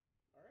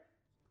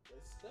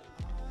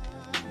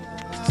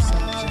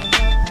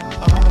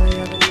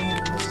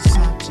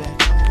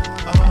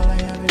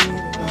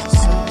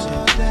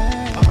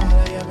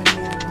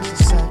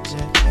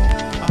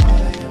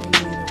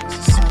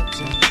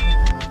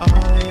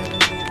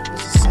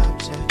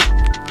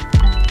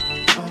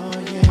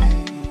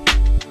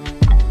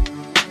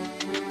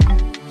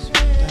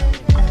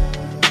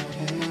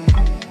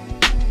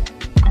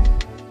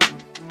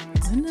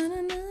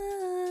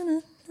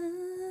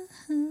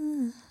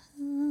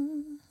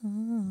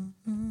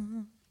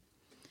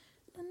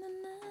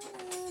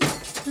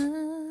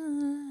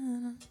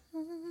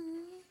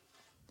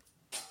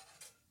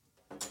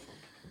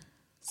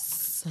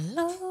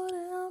Slow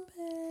down,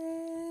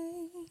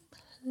 babe.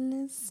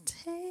 Let's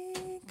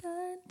take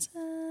our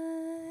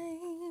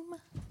time.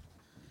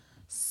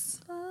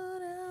 Slow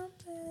down,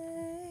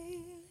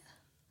 babe.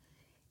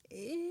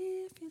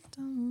 If you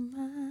don't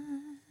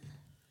mind.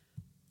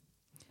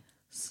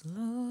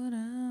 Slow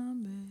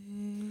down,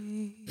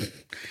 babe.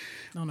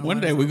 One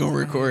day we're going to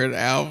record an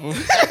album.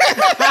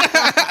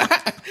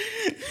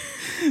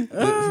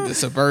 the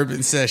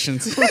Suburban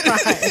Sessions. Right.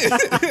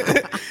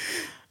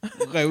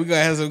 Like, we're going to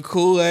have some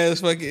cool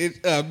ass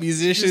fucking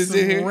musicians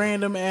in here.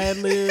 Random ad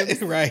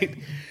libs. Right.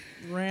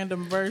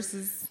 Random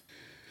verses.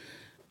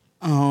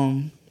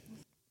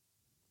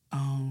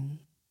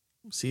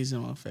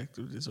 Seasonal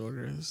affective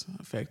disorder has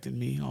affected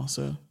me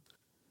also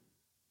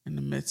in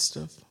the midst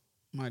of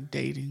my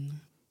dating.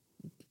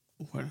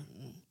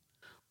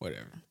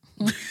 Whatever.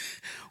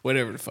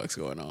 Whatever the fuck's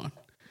going on.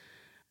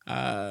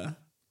 I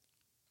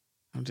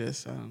don't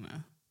know.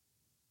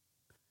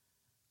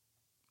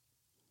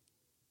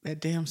 That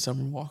damn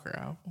Summer Walker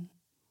album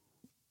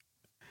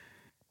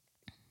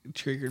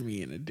triggered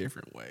me in a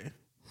different way.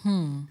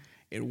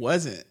 It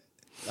wasn't.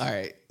 All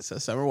right, so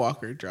Summer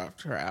Walker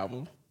dropped her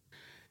album,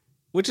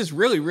 which is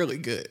really, really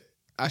good.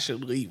 I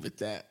should leave with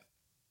that.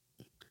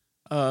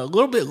 A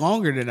little bit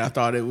longer than I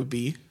thought it would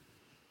be.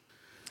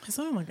 It's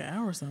only like an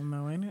hour or something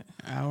though, ain't it?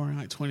 An hour and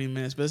like 20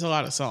 minutes, but it's a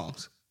lot of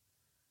songs.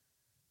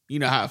 You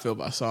know how I feel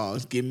about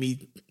songs. Give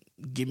me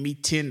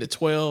 10 to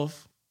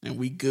 12 and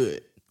we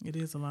good. It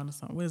is a lot of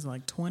songs. What is it,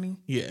 like 20?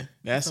 Yeah,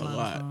 that's a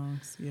lot. Of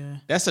songs. Yeah.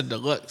 That's a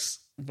deluxe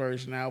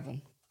version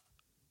album.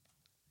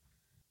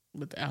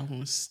 But the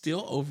album is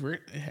still over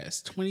it. It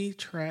has 20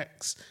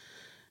 tracks.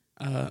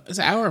 It's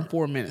an hour and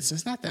 4 minutes.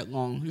 It's not that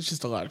long. It's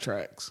just a lot of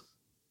tracks.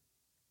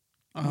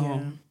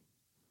 Yeah.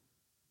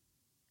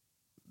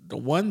 The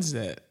ones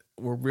that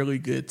were really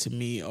good to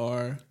me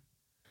are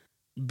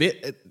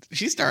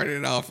she started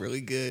it off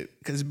really good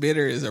because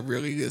Bitter is a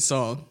really good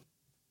song.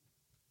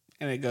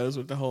 And it goes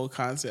with the whole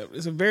concept.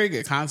 It's a very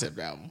good concept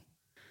album.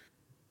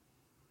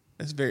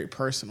 It's very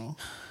personal.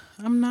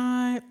 I'm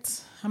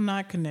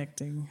not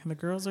connecting. The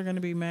girls are going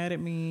to be mad at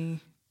me,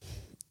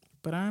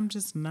 but I'm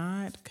just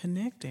not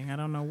connecting. I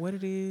don't know what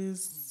it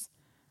is.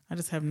 I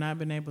just have not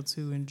been able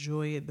to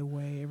enjoy it the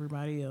way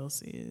everybody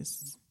else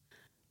is.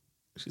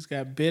 She's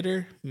got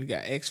Bitter. We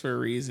got X for a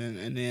Reason.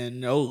 And then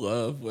No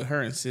Love with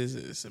her and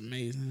SZA. It's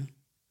amazing.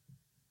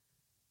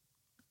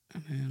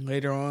 And then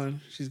later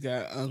on, she's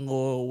got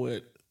Unloyal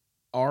with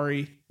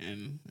Ari.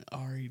 And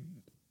Ari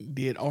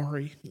did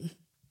Ari.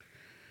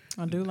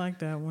 I do like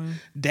that one.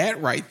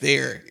 That right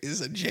there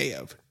is a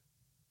jam.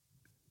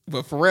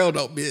 But Pharrell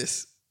don't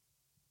miss.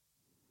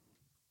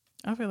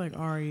 I feel like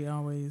Ari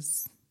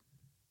always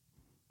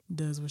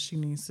does what she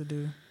needs to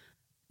do.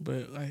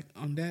 But like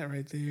on that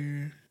right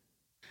there,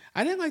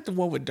 I didn't like the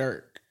one with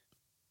Dirk.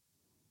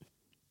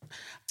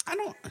 I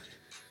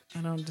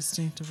don't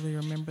distinctively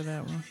remember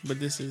that one. But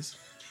this is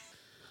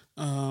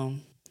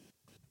I'm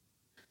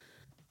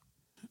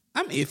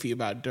iffy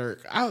about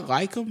Dirk. I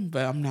like him,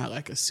 but I'm not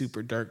like a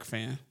super Dirk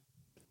fan.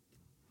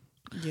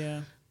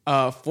 Yeah.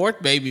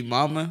 Fourth Baby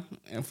Mama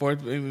and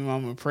Fourth Baby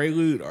Mama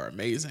Prelude are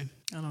amazing.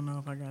 I don't know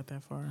if I got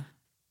that far.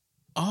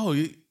 Oh,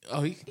 you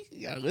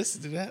gotta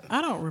listen to that.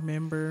 I don't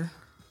remember.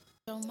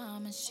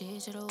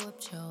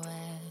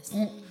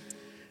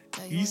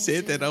 You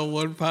said that on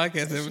one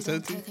podcast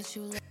episode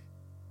too.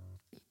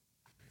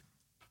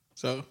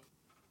 So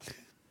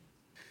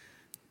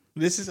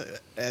this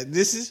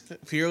is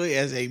purely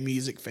as a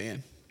music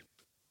fan.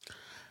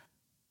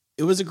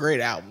 It was a great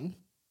album,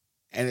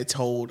 and it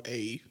told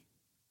a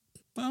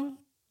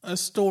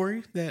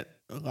story that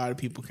a lot of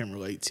people can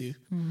relate to.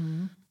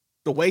 Mm-hmm.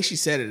 The way she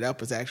set it up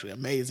was actually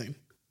amazing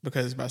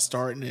because by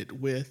starting it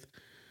with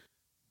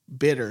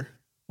Bitter,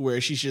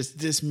 where she's just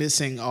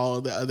dismissing all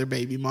of the other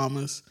baby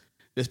mamas,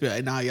 just be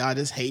like, nah, y'all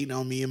just hating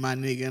on me and my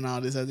nigga and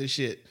all this other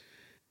shit.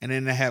 And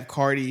then to have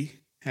Cardi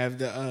have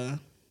the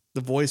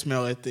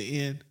voicemail at the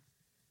end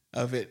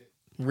of it,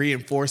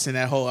 reinforcing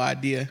that whole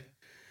idea.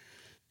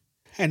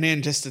 And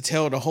then just to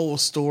tell the whole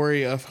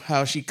story of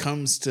how she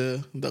comes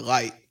to the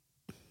light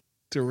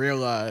to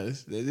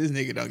realize that this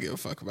nigga don't give a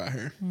fuck about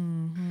her.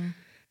 Mm-hmm.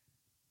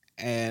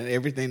 And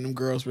everything them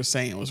girls were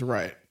saying was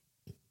right.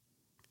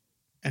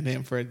 And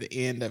then for the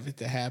end of it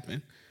to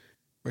happen,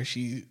 where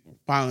she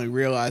finally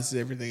realizes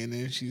everything, and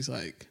then she's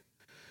like,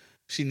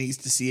 she needs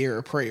to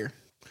Sierra prayer.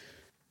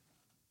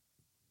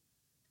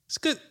 It's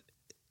good.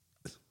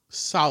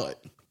 solid.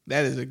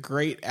 That is a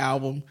great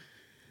album.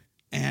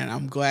 And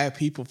I'm glad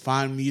people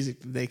find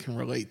music that they can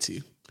relate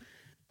to.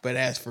 But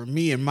as for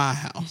me in my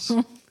house,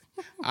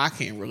 I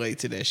can't relate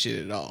to that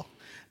shit at all.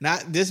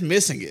 Not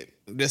dismissing it,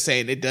 just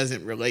saying it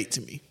doesn't relate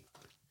to me.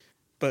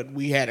 But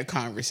we had a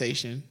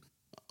conversation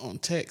on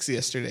text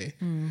yesterday.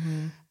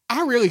 Mm-hmm.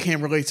 I really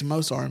can't relate to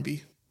most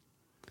R&B.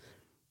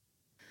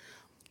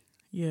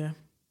 Yeah.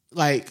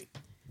 Like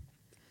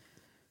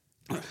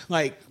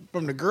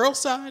from the girl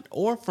side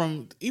or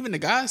from even the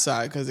guy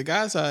side, because the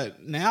guy side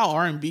now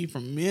R&B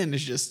from men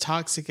is just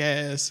toxic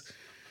ass,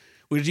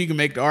 which you can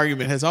make the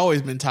argument has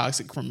always been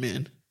toxic from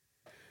men.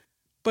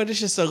 But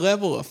it's just a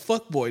level of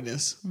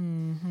fuckboyness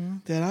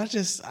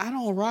that I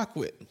don't rock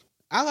with.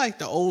 I like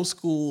the old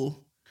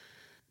school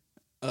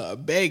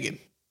begging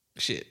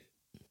shit.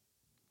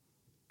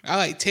 I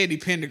like Teddy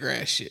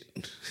Pendergrass shit.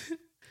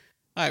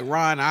 I like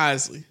Ron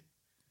Isley.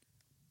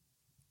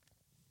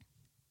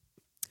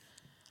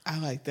 I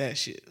like that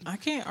shit. I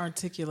can't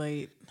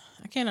articulate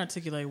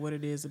what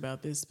it is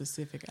about this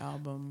specific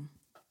album.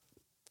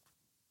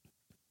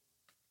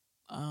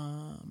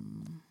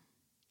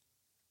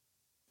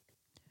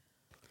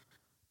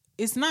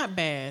 It's not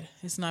bad.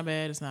 It's not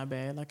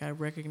bad. Like, I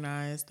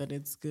recognize that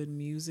it's good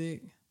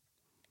music,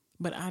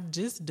 but I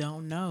just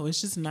don't know.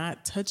 It's just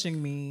not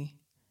touching me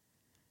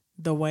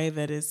the way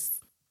that it's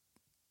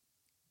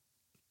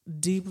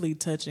deeply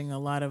touching a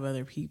lot of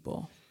other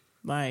people.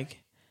 Like,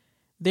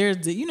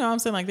 there's, you know what I'm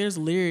saying? Like, there's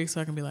lyrics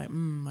so I can be like,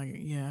 like,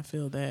 yeah, I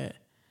feel that.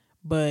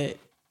 But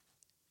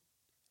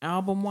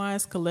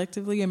album-wise,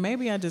 collectively, and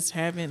maybe I just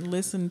haven't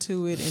listened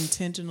to it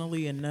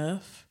intentionally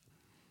enough.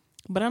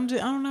 But I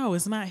don't know.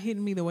 It's not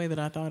hitting me the way that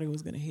I thought it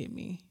was going to hit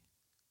me.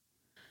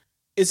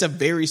 It's a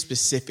very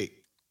specific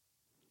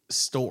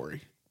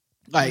story.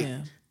 Like,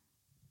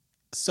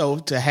 so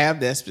to have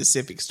that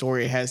specific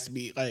story, it has to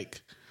be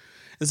like,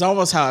 it's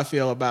almost how I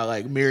feel about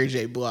like Mary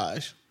J.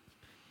 Blige.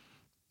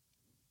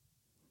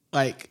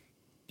 Like,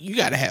 you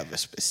got to have a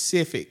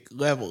specific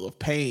level of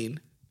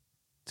pain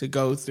to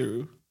go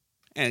through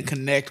and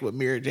connect with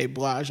Mary J.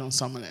 Blige on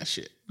some of that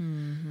shit.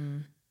 Mm-hmm.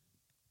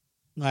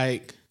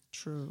 Like,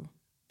 true.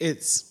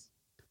 It's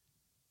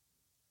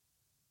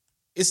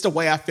the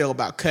way I feel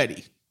about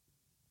Cudi.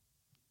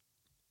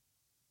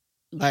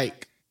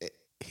 Like,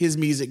 his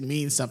music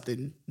means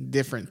something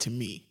different to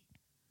me.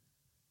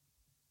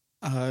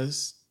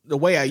 The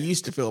way I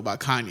used to feel about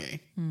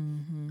Kanye.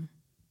 Mm-hmm.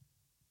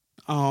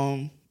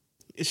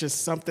 It's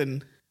just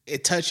something,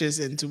 it touches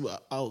into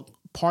a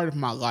part of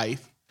my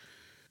life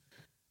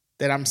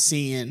that I'm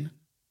seeing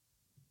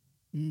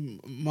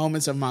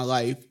moments of my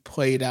life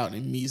played out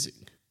in music.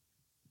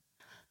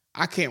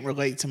 I can't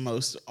relate to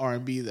most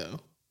R&B though,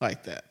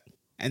 like that.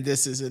 And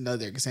this is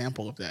another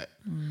example of that.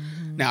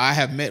 Mm-hmm. Now, I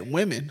have met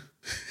women,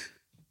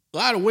 a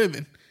lot of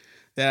women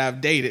that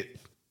I've dated.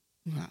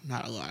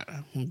 Not a lot.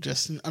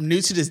 I'm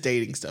new to this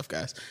dating stuff,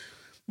 guys.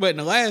 But in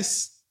the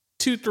last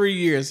 2-3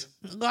 years,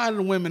 a lot of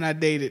the women I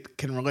dated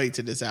can relate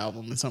to this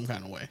album in some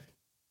kind of way.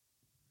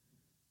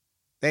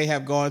 They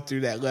have gone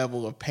through that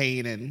level of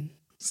pain and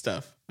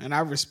stuff. And I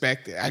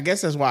respect it. I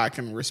guess that's why I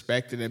can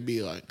respect it and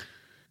be like,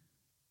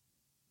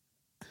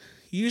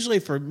 usually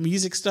for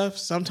music stuff,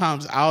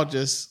 sometimes I'll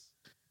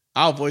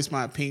voice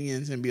my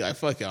opinions and be like,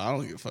 fuck y'all, I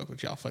don't give a fuck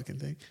what y'all fucking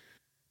think.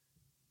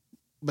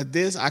 But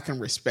this, I can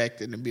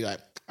respect it and be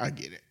like, I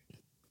get it.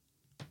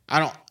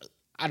 I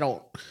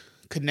don't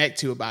connect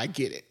to it, but I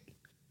get it.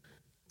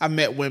 I've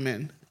met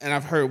women and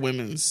I've heard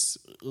women's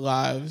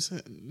lives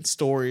and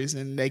stories,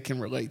 and they can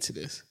relate to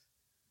this.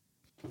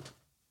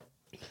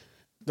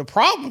 The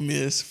problem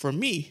is, for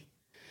me,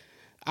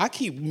 I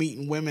keep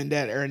meeting women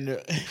that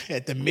are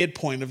at the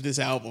midpoint of this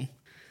album.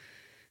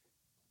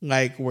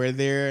 Like, where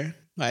they're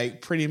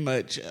like pretty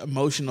much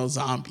emotional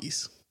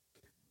zombies.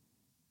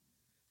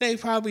 They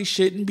probably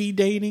shouldn't be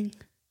dating,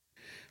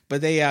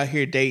 but they out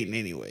here dating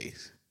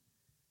anyways.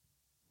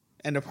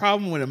 And the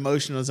problem with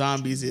emotional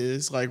zombies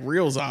is, like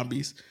real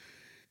zombies,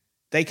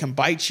 they can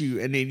bite you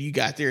and then you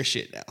got their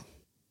shit now.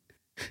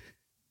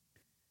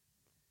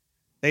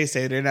 They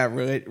say they're not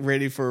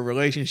ready for a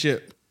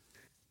relationship,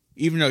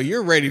 even though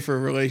you're ready for a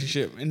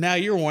relationship. And now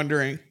you're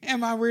wondering,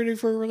 am I ready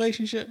for a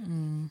relationship?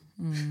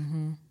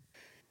 Mm-hmm.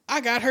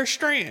 I got her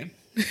strand.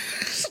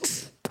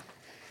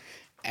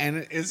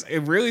 And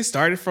it really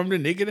started from the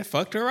nigga that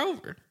fucked her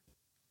over.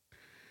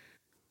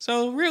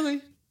 So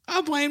really,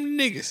 I blame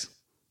the niggas.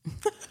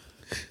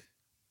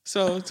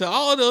 So to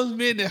all of those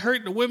men that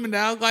hurt the women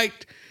that I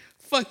liked,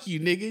 fuck you,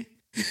 nigga.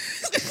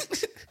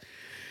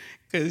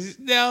 Because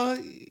now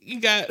you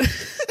got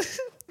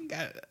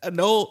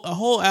a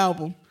whole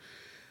album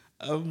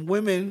of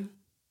women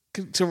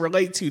to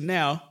relate to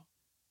now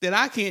that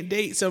I can't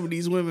date some of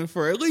these women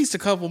for at least a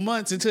couple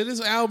months until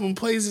this album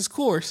plays its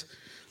course.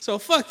 So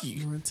fuck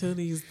you. Until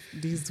these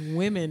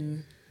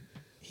women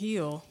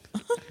heal.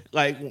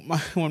 Like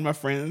one of my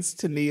friends,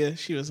 Tania,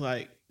 she was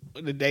like,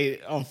 the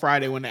day on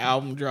Friday when the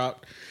album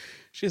dropped,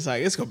 she's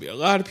like, it's gonna be a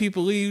lot of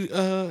people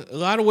a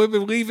lot of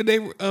women leaving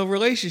their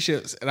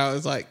relationships, and I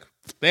was like,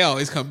 they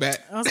always come back.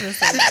 I was gonna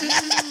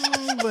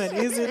say, but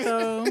is it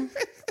though?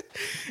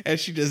 And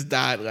she just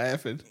died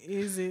laughing.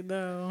 Is it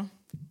though?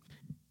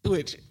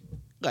 Which,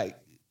 like,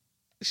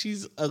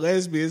 she's a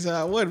lesbian, so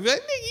I would be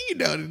like, nigga, you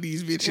know that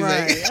these bitches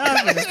Right. ain't. I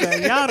was gonna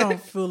say, y'all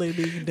don't fully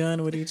be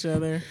done with each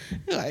other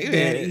Like, that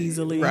man,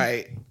 easily.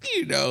 Right.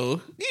 You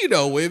know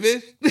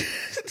women.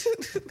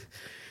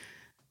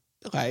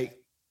 Like,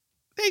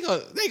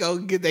 they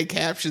gonna get their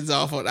captions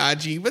off on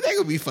IG, but they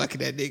gonna be fucking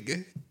that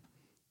nigga.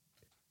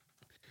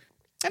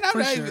 And I'm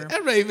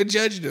not even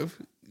judging them.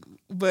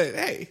 But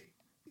hey,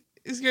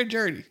 it's your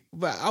journey.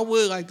 But I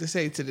would like to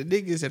say to the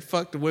niggas that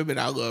fuck the women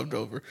I loved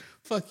over,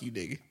 fuck you,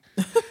 nigga.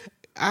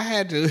 I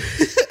had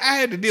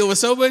to deal with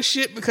so much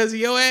shit because of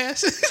your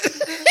ass.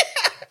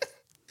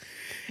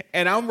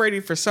 And I'm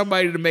ready for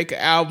somebody to make an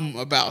album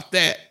about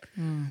that.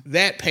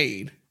 That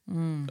pain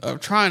of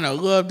trying to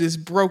love this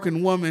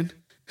broken woman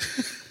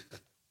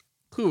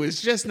who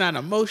is just not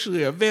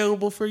emotionally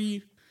available for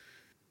you.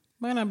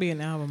 Might not be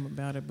an album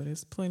about it, but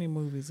it's plenty of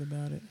movies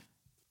about it.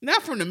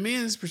 Not from the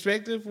men's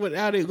perspective,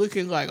 without it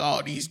looking like,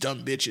 oh, these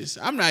dumb bitches.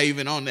 I'm not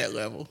even on that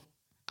level.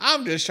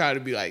 I'm just trying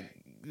to be like,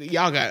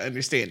 y'all gotta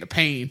understand the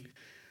pain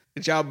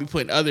that y'all be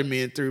putting other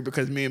men through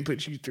because men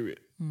put you through it.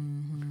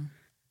 Mm-hmm.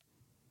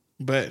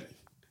 But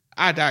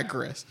I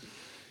digress.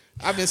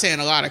 I've been saying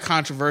a lot of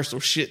controversial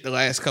shit the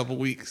last couple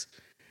weeks,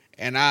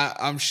 and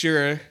I'm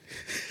sure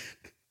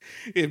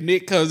if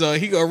Nick comes on,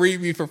 he gonna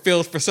read me for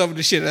filth for some of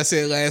the shit I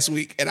said last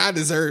week, and I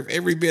deserve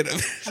every bit of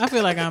it. I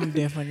feel like I'm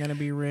definitely gonna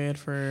be read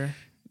for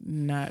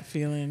not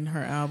feeling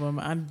her album.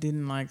 I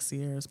didn't like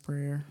Sierra's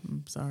Prayer.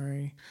 I'm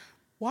sorry.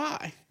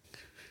 Why?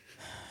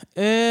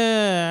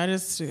 I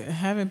just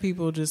having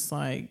people just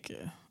like,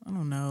 I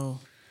don't know,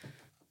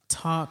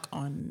 talk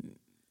on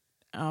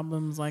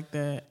albums like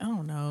that. I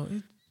don't know.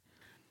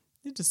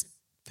 It just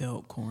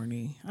felt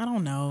corny. I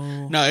don't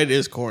know. No, it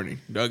is corny.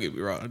 Don't get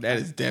me wrong. That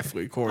is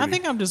definitely corny. I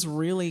think I'm just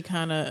really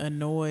kind of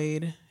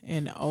annoyed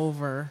and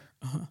over,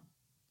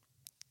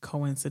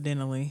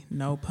 coincidentally,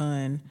 no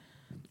pun,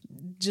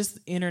 just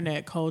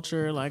internet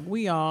culture. Like,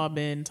 we all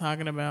been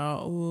talking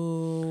about,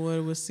 ooh,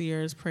 what was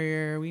Sierra's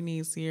prayer? We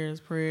need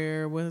Sierra's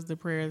prayer. What is the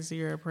prayer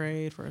Sierra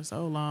prayed for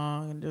so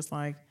long? And just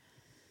like,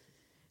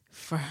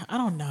 I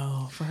don't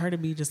know, for her to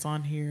be just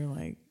on here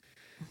like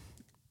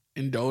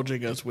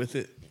indulging us with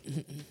it.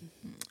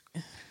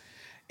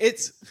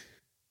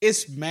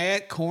 It's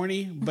mad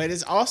corny, but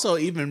it's also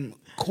even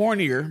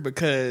cornier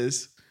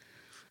because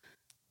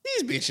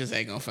these bitches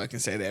ain't gonna fucking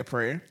say that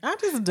prayer. I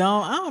don't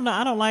know.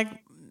 I don't like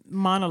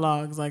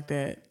monologues like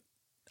that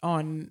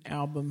on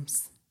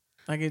albums.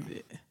 Like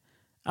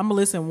I'm gonna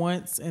listen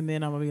once and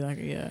then I'm gonna be like,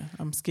 yeah,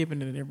 I'm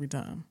skipping it every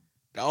time.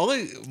 The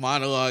only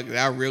monologue that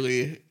I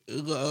really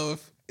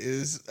love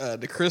is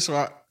the Chris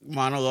Rock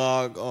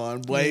monologue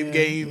on Blame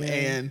Game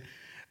and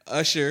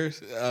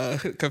Usher's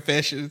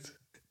Confessions.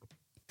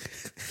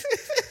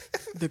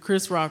 The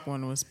Chris Rock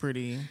one was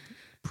pretty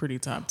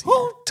top tier.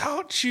 Who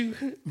taught you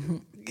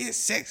get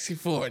sexy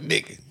for a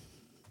nigga?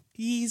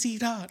 Easy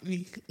taught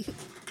me.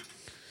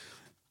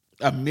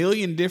 A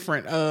million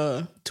different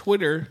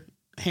Twitter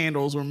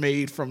handles were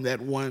made from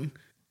that one.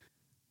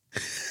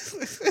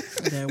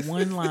 That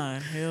one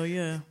line. Hell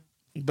yeah.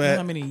 But you know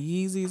how many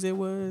Yeezys it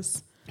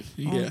was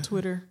on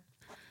Twitter?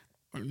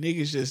 Or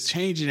niggas just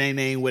changing their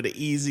name with an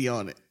easy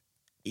on it.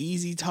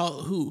 Easy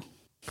taught who?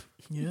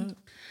 Yeah.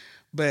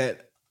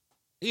 But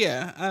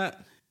yeah,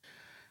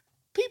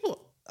 people,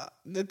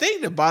 the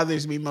thing that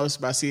bothers me most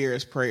about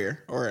Sierra's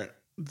Prayer or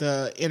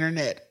the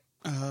internet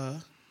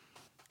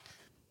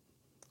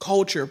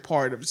culture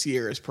part of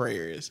Sierra's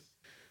Prayer is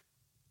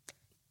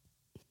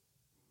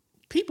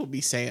people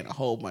be saying a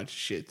whole bunch of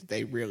shit that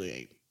they really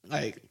ain't.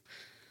 Like,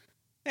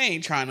 they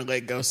ain't trying to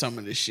let go some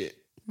of this shit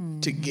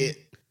to get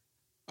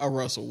a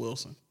Russell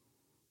Wilson.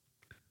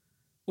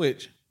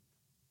 Which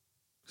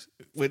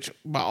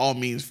by all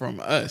means from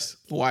us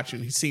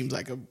watching, he seems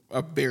like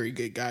a very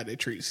good guy that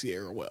treats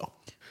Sierra well.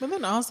 But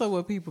then also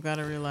what people got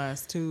to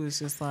realize too is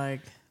just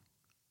like,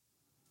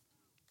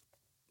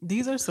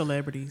 these are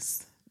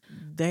celebrities.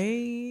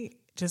 They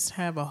just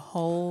have a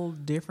whole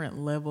different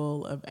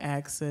level of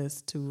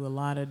access to a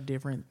lot of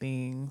different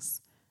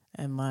things.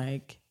 And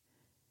like,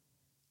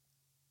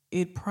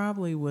 it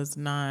probably was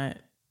not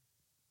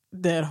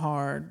that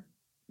hard,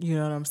 you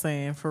know what I'm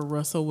saying, for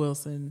Russell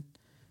Wilson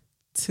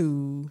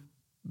to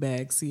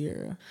bag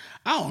Sierra.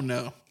 I don't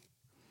know.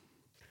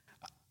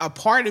 A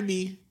part of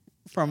me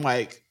from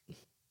like,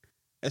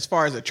 as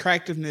far as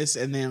attractiveness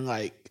and then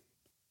like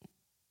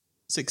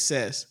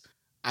success,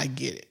 I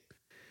get it.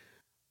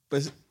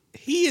 But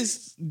he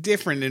is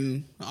different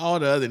than all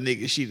the other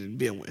niggas she done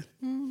been with.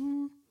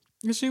 Mm-hmm.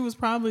 And she was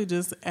probably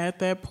just at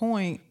that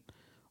point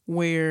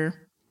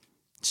where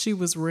she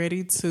was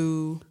ready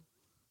to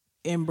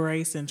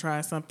embrace and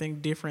try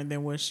something different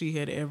than what she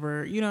had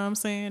ever, you know what I'm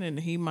saying? And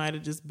he might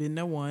have just been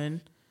the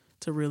one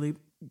to really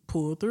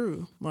pull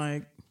through.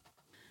 Like,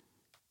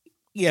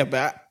 yeah,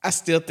 but I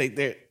still think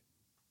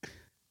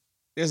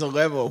there's a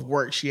level of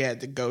work she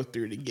had to go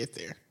through to get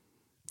there.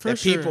 For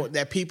sure.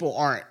 That people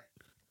aren't.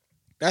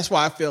 That's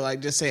why I feel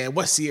like just saying,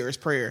 what's Sierra's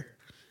prayer?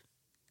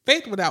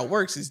 Faith without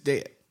works is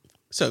dead.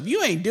 So if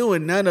you ain't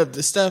doing none of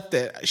the stuff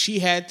that she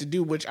had to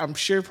do, which I'm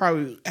sure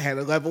probably had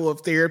a level of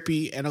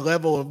therapy and a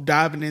level of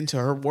diving into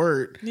her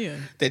word,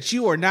 that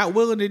you are not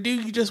willing to do,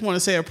 you just want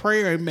to say a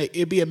prayer and make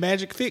it be a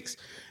magic fix,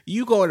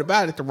 you going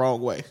about it the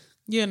wrong way.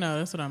 Yeah, no,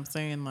 that's what I'm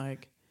saying.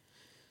 Like,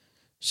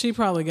 she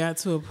probably got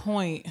to a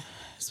point,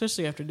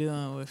 especially after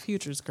dealing with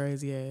Future's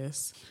crazy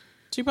ass,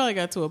 she probably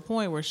got to a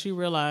point where she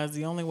realized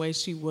the only way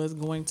she was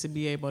going to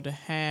be able to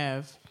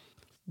have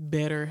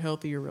better,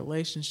 healthier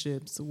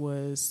relationships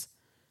was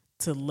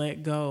to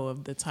let go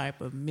of the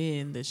type of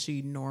men that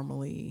she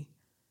normally,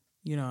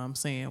 you know what I'm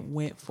saying,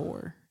 went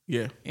for.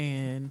 Yeah.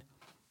 And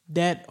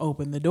that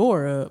opened the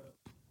door up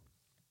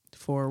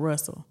for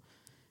Russell.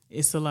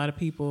 It's a lot of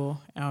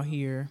people out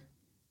here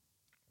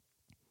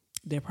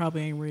that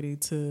probably ain't ready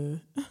to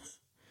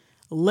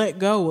let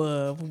go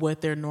of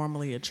what they're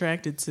normally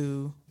attracted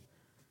to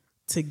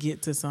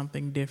get to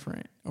something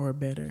different or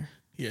better.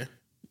 Yeah.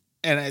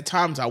 And at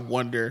times I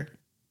wonder,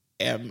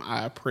 am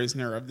I a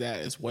prisoner of that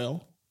as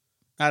well?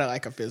 Not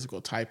like a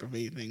physical type of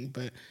anything,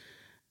 but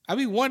I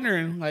be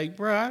wondering, like,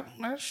 bro,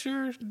 I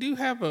sure do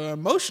have an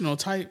emotional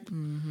type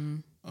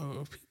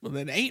of people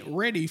that ain't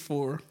ready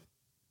for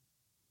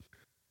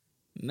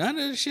none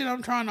of the shit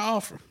I'm trying to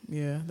offer.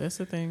 Yeah, that's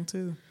the thing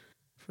too,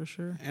 for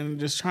sure. And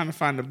just trying to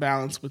find a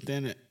balance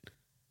within it.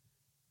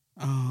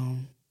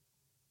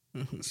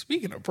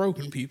 Speaking of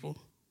broken people,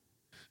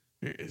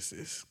 here is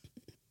this.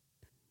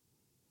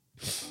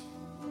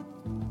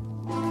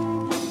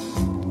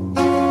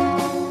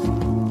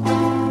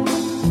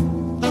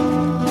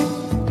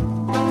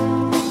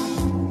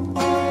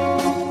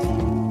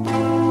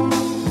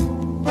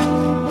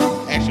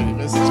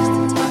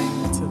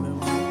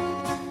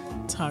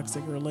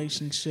 Toxic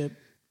relationship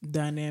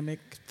dynamic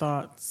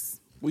thoughts.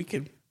 We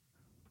could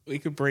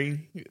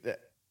bring that.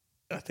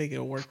 I think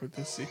it'll work with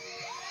this.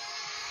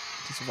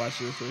 Just watch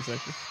this for a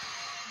second.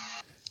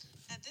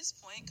 At this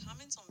point,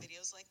 comments on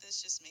videos like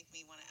this just make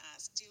me want to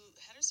ask, do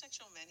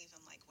heterosexual men even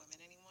like women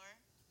anymore?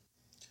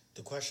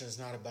 The question is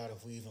not about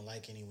if we even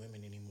like any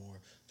women anymore.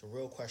 The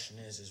real question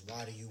is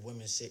why do you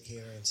women sit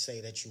here and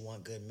say that you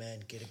want good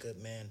men, get a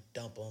good man,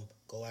 dump them,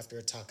 go after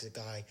a toxic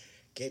guy,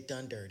 get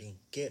done dirty,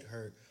 get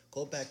hurt,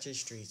 go back to the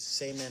streets,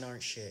 say men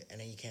aren't shit, and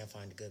then you can't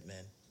find a good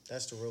man?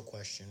 That's the real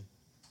question.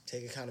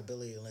 Take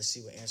accountability and let's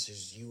see what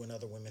answers you and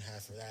other women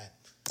have for that.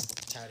 I'm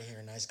tired of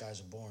hearing nice guys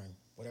are boring.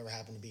 Whatever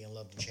happened to being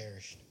loved and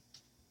cherished?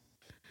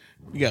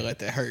 You gotta let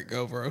that hurt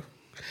go, bro.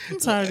 I'm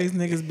tired of these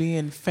niggas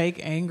being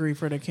fake angry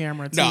for the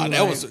camera too. Nah,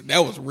 that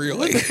was real.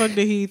 What the fuck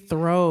did he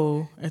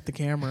throw at the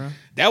camera?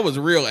 That was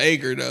real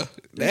anger though.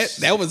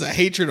 That was a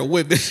hatred of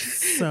women.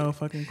 So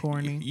fucking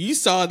corny. You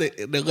saw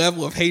the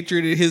level of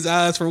hatred in his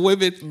eyes for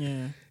women.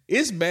 Yeah.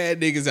 It's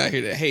bad niggas out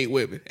here that hate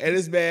women, and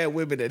it's bad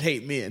women that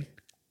hate men.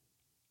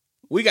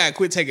 We gotta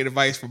quit taking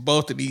advice from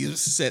both of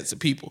these sets of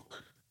people,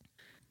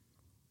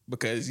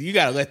 because you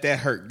gotta let that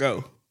hurt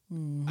go.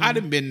 Mm-hmm. I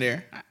done been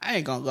there. I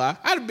ain't gonna lie.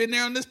 I done been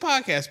there on this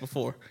podcast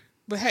before.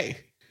 But hey,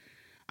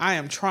 I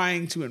am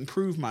trying to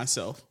improve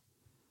myself.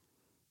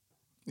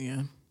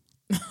 Yeah.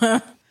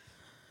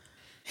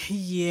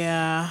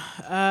 Yeah.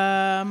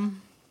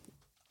 I'm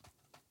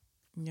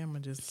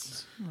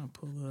gonna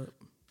pull up.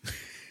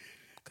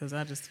 Because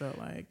I just felt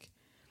like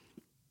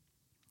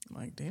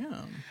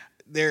damn.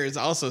 There is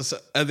also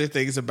other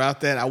things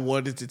about that I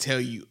wanted to tell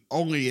you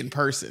only in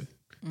person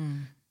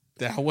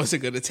that I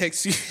wasn't going to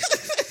text you.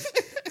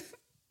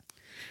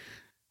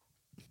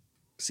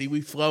 See,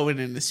 we flowing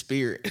in the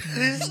spirit.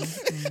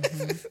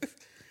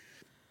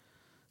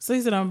 So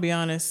he said, I'm going to be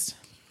honest.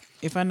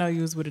 If I know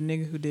you was with a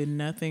nigga who did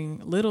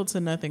little to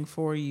nothing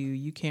for you,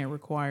 you can't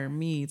require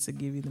me to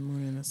give you the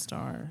moon and the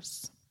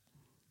stars.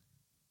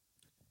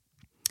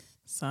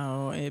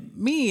 So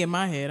in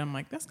my head, I'm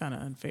like, that's kind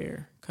of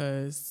unfair.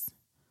 Because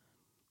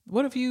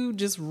what if you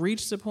just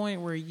reach the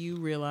point where you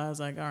realize,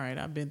 like, all right,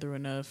 I've been through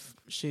enough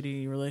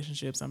shitty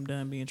relationships. I'm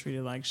done being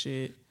treated like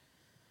shit.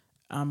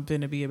 I'm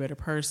finna be a better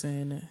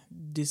person.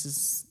 This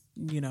is,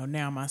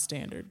 now my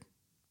standard.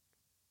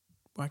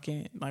 Why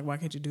can't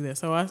you do that?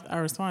 So I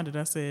responded.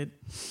 I said,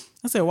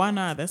 why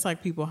not? That's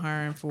like people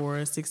hiring for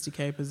a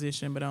 $60K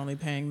position, but only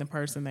paying the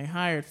person they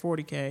hired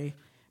 $40K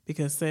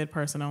because said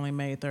person only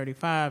made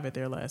 $35 at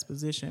their last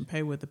position.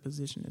 Pay what the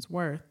position is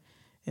worth.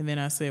 And then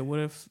I said, what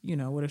if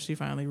she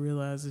finally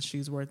realizes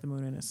she's worth the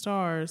moon and the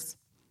stars?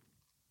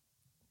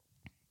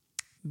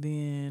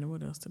 Then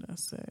what else did I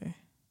say?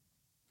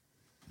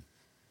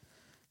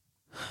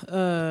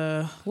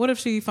 What if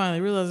she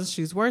finally realizes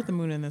she's worth the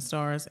moon and the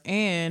stars?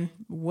 And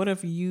what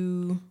if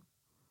you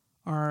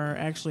are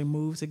actually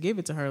moved to give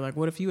it to her? Like,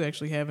 what if you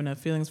actually have enough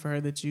feelings for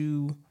her that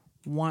you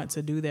want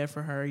to do that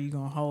for her? Are you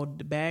going to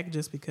hold it back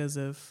just because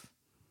of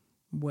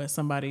what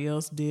somebody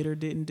else did or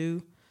didn't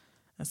do?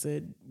 I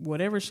said,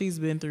 whatever she's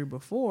been through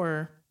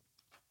before,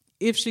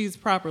 if she's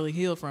properly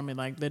healed from it,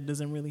 like, that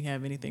doesn't really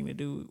have anything to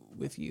do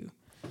with you.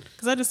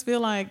 Because I just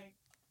feel like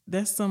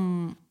that's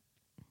some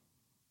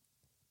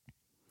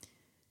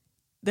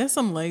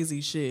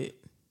lazy shit.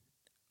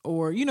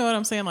 Or, you know what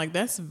I'm saying? Like,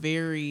 it's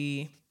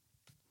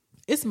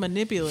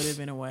manipulative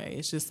in a way.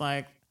 It's just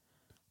like,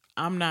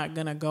 I'm not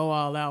going to go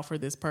all out for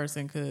this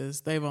person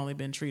because they've only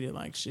been treated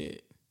like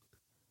shit.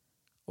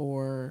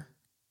 Or,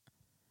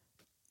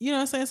 you know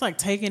what I'm saying? It's like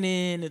taking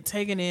in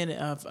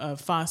a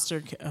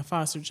foster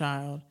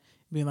child,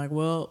 being like,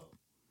 well,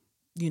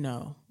 you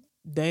know,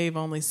 they've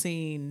only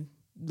seen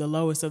the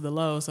lowest of the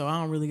low, so I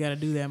don't really got to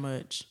do that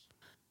much.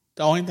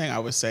 The only thing I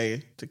would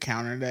say to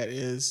counter that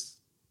is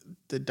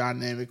the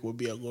dynamic would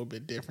be a little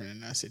bit different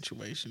in that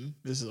situation.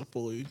 This is a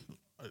fully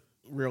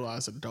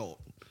realized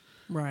adult.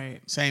 Right.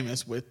 Same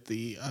as with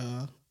the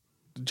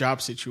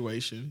job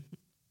situation.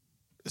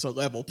 It's a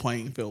level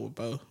playing field with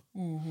both.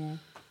 Mm-hmm.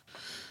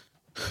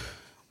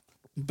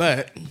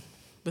 But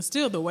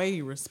still, the way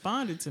he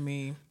responded to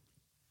me,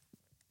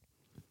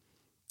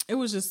 it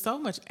was just so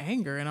much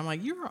anger. And I'm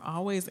like, you're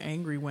always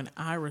angry when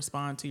I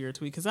respond to your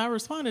tweet. Because I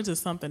responded to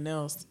something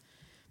else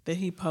that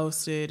he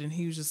posted, and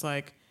he was just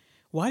like,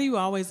 why do you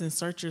always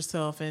insert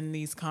yourself in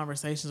these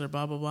conversations or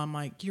blah, blah, blah? I'm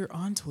like, you're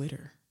on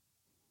Twitter.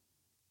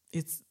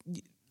 It's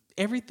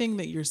everything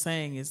that you're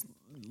saying is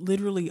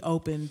literally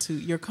open to,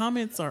 your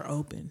comments are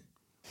open.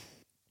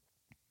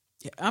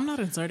 I'm not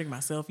inserting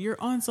myself.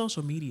 You're on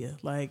social media.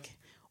 Like,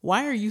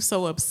 why are you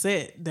so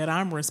upset that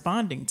I'm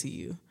responding to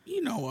you?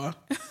 You know what?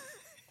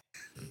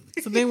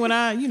 So then when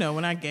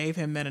I gave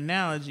him that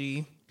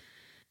analogy,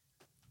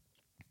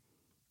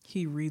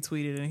 he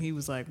retweeted and he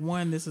was like,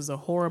 one, this is a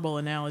horrible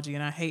analogy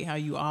and I hate how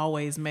you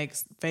always make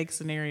fake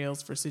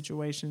scenarios for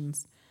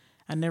situations.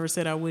 I never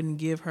said I wouldn't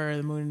give her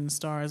the moon and the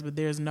stars, but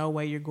there's no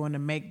way you're going to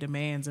make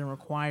demands and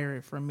require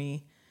it from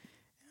me.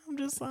 I'm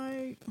just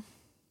like,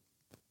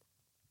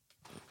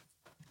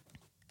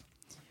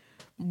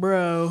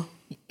 bro.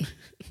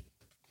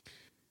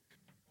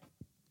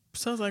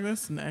 So I was like,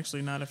 that's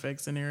actually not a fake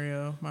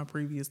scenario. My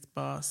previous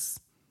boss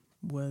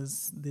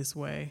was this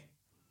way.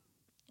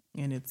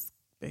 And it's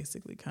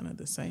basically kind of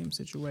the same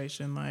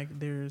situation. Like,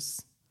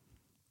 there's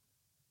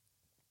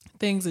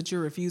things that you're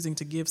refusing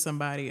to give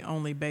somebody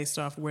only based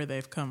off where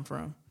they've come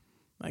from.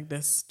 Like,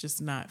 that's just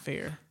not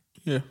fair.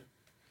 Yeah.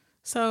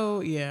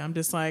 So, yeah, I'm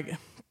just like,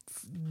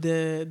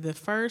 the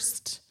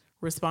first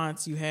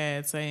response you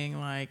had saying,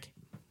 like,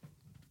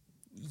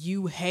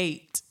 you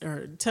hate,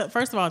 or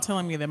first of all,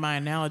 telling me that my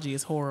analogy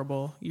is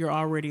horrible. You're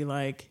already,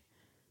 like,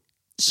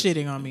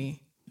 shitting on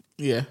me.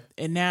 Yeah.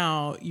 And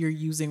now you're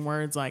using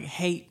words like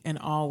hate and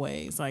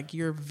always. Like,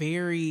 you're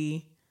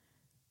very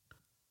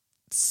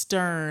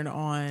stern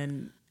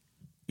on,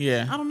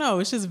 yeah, I don't know.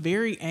 It's just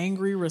very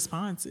angry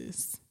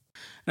responses.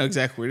 I know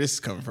exactly where this is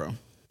coming from.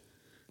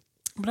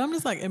 But I'm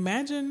just like,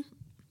 imagine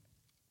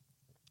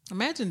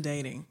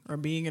dating or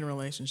being in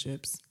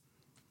relationships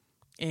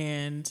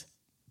and,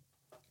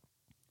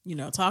 you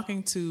know,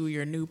 talking to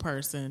your new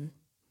person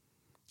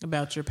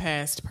about your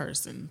past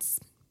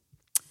persons.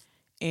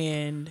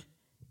 And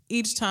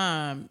each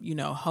time, you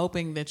know,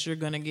 hoping that you're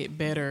going to get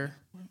better.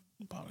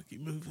 Bottle keep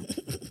moving.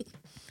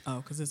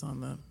 Oh, because it's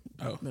on the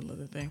middle of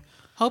the thing.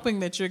 Hoping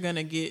that you're going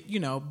to get, you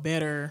know,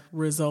 better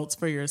results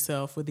for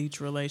yourself with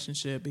each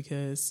relationship,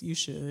 because you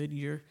should.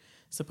 You're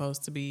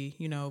supposed to be,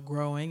 you know,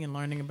 growing and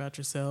learning about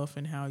yourself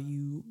and how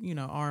you, you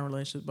know, are in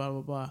relationships, blah,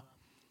 blah, blah.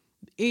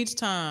 Each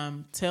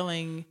time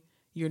telling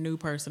your new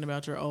person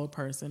about your old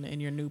person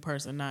and your new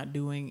person not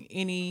doing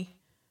any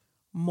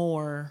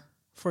more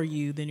for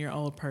you than your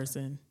old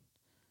person.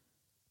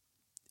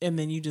 And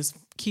then you just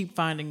keep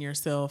finding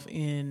yourself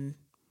in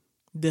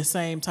the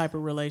same type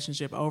of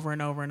relationship over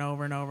and over and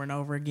over and over and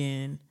over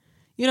again.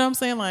 You know what I'm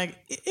saying? Like,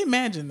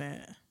 imagine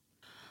that.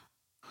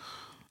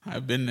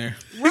 I've been there.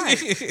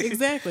 Right,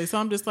 exactly. So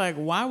I'm just like,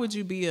 why would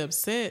you be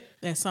upset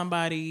at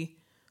somebody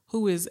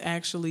who is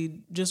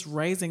actually just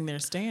raising their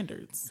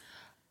standards?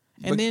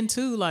 And then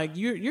too, like,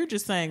 you're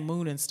just saying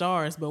moon and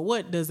stars, but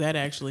what does that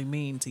actually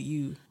mean to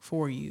you,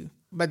 for you?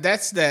 But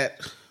that's that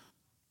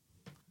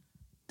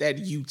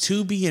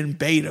YouTubian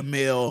beta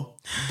male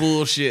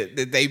bullshit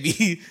that they be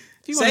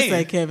if you want to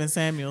say Kevin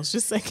Samuels,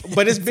 just say Kevin.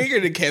 But it's bigger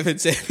than Kevin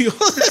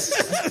Samuels.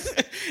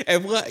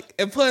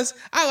 and plus,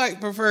 I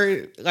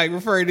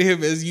referring to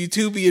him as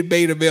YouTubian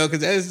beta male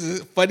because that is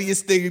the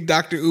funniest thing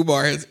Dr.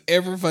 Umar has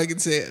ever fucking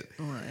said.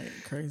 Right,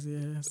 crazy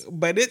ass.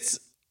 But it's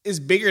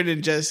bigger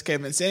than just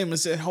Kevin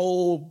Samuels. It's that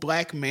whole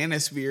black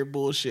manosphere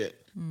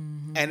bullshit.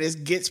 Mm-hmm. And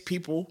it gets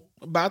people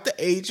about the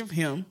age of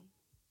him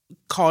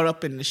caught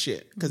up in the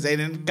shit because they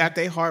didn't got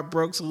their heart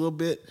broke a little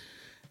bit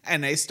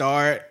and they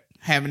start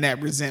having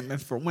that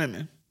resentment for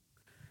women.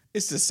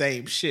 It's the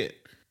same shit,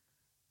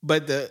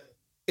 but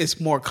it's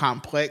more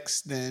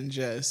complex than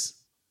just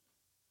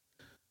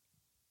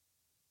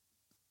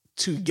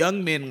to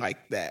young men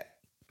like that.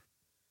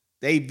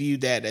 They view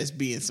that as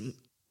being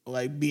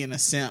being a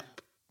simp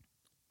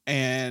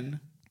and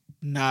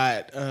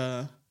not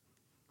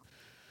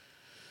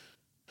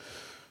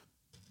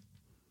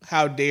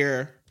how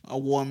dare a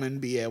woman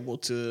be able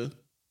to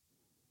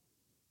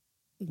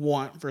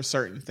want for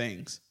certain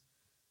things.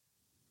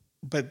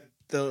 But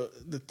the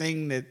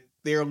thing that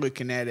they're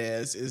looking at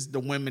as is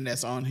the women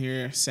that's on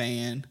here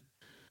saying,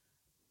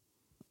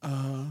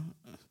 on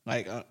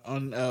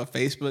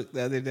Facebook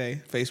the other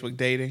day, Facebook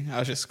dating, I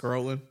was just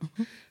scrolling.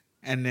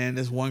 And then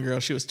this one girl,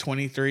 she was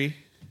 23.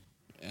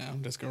 Yeah,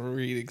 I'm just gonna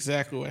read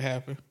exactly what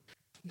happened.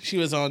 She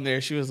was on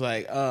there. She was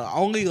like,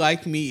 "Only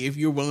like me if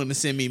you're willing to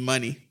send me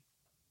money."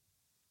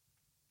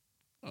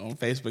 On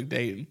Facebook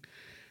dating.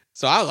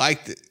 So I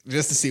liked it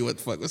just to see what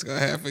the fuck was gonna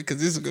happen because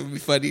this is gonna be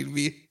funny to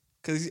me.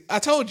 Because I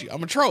told you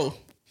I'm a troll.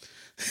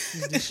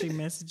 Did she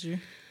message you?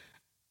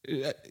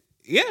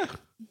 Yeah,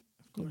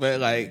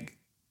 but like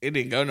it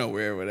didn't go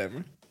nowhere or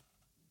whatever.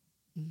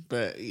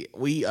 But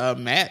we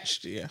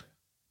matched. Yeah,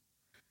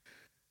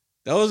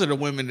 those are the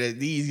women that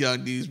these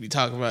young dudes be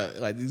talking about.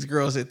 Like these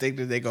girls that think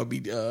that they gonna be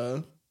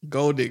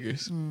gold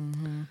diggers.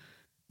 Mm-hmm.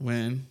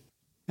 When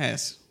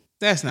that's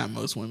not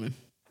most women.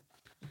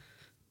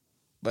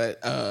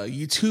 But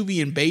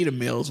YouTubian beta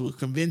males will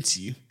convince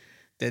you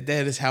that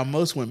is how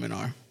most women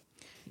are.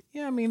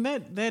 Yeah, I mean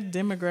that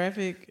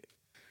demographic,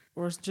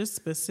 or just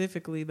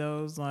specifically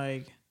those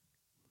like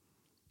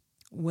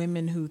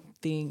women who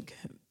think,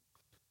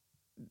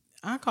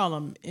 I call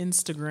them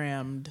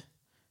Instagram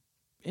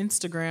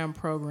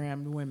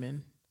programmed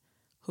women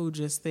who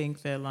just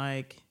think that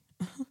like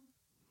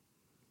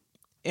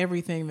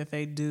everything that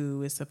they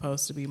do is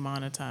supposed to be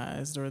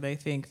monetized, or they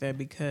think that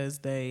because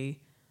they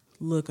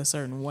look a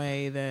certain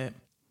way that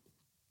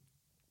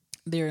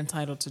they're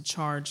entitled to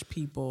charge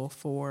people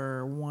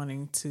for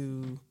wanting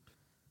to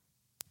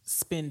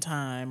spend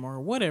time or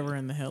whatever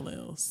in the hell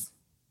else.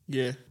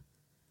 Yeah.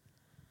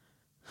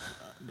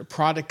 The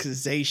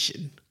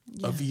productization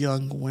of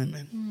young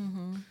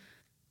women.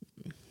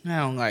 Mm-hmm. I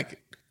don't like it.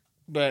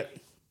 But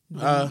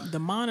the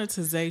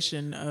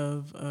monetization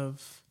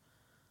of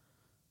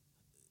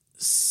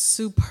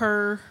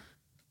super,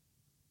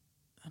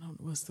 I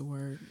don't know what's the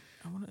word.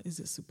 Is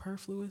it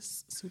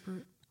superfluous?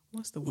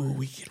 What's the word? Ooh,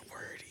 we get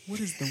wordy. What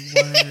is the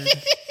word?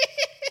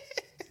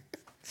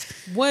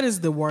 What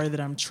is the word that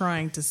I'm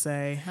trying to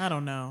say? I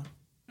don't know.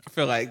 I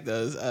feel like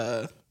those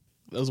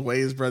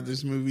Wayans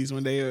Brothers movies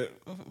when they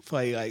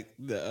play like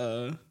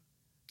the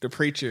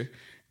preacher,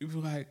 you be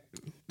like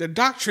the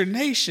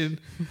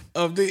doctrination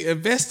of the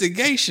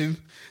investigation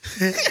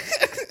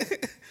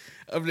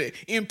of the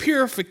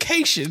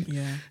impurification.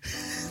 Yeah.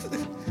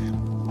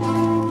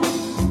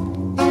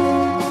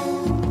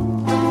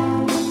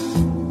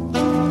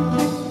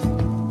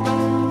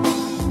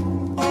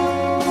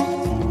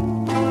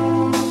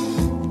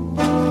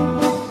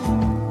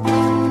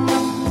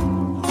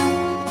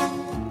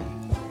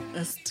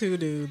 Two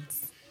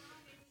dudes.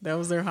 That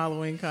was their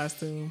Halloween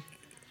costume.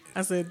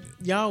 I said,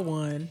 y'all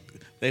won.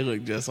 They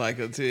look just like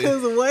them too.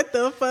 Because what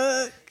the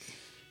fuck?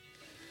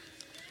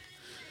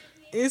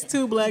 It's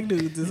two black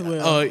dudes as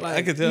well. Oh, like,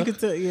 I can tell. You can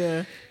tell,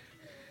 yeah.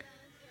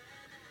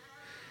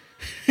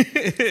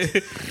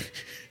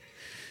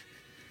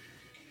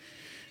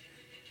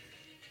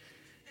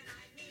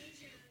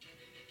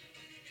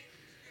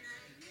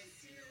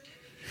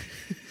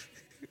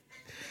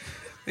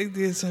 They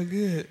did so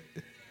good.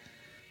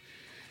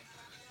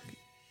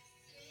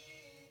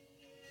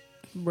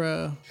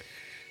 Bruh.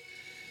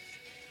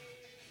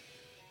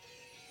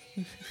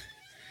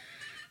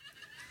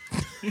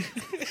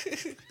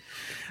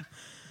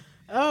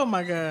 Oh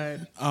my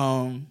God.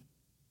 While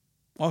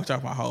we're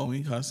talking about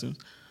Halloween costumes,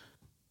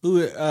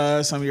 who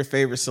are some of your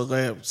favorite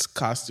celebs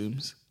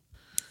costumes?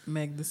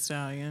 Meg Thee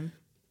Stallion.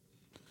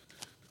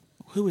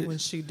 Who is when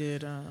she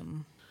did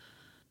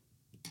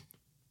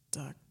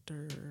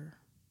Dr.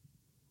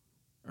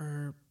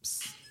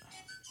 Herbs.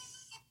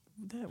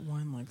 That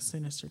one like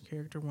sinister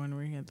character one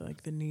where he had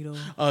like the needle.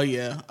 Oh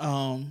yeah. I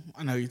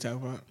know who you're talking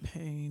about.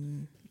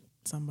 Pain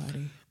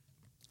somebody.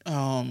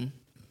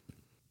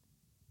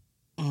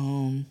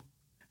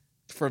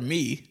 For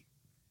me,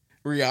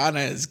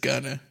 Rihanna as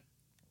Gunna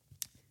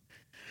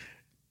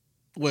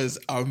was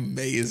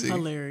amazing.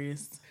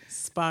 Hilarious.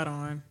 Spot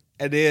on.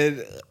 And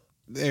then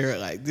they're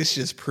like, this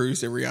just proves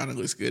that Rihanna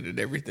looks good at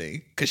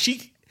everything. Cause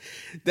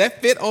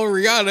that fit on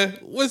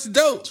Rihanna was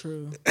dope.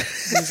 True.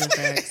 These are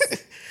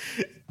facts.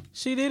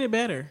 She did it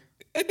better.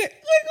 And look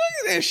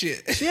at that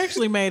shit. She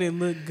actually made it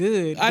look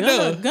good. I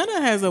know.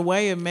 Gunna has a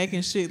way of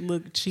making shit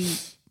look cheap.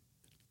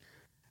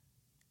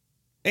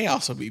 They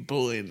also be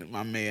bullying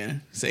my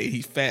man, say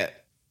he's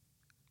fat.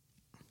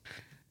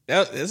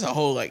 That's a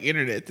whole like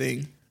internet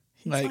thing.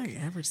 He's like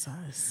average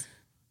size.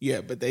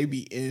 Yeah, but they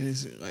be in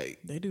his like.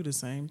 They do the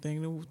same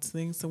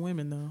things to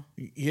women though.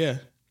 Yeah.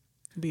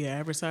 Be an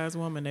average size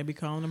woman, they be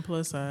calling them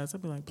plus size.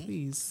 I'd be like,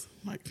 please,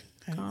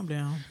 calm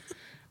down.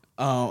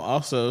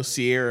 Also,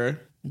 Sierra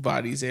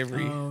bodies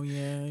every. Oh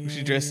yeah.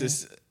 She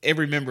dresses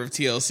every member of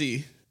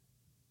TLC.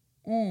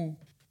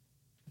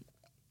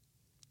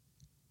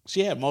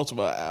 She had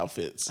multiple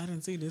outfits. I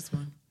didn't see this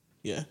one.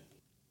 Yeah.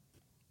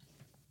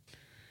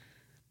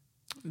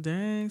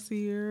 Dang,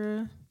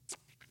 Sierra.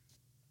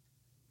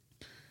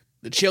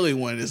 The chili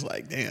one is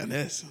like, damn,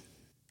 that's.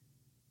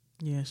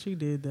 Yeah, she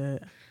did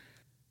that.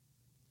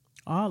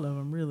 All of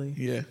them, really.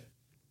 Yeah.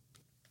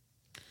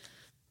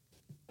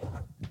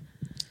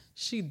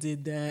 She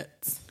did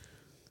that.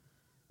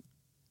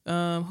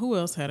 Who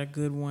else had a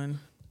good one?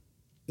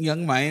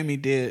 Young Miami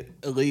did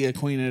Aaliyah,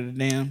 Queen of the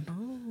Damned.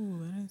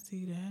 Oh, I didn't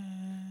see that.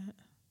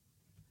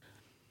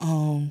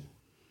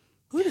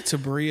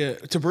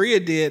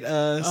 Tabria did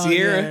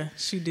Sierra. Yeah,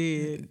 she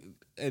did.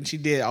 And she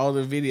did all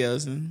the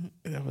videos, and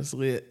that was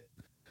lit.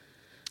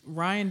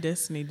 Ryan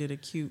Destiny did a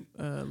cute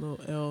little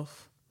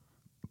elf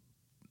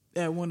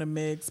at one of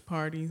Meg's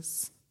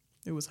parties.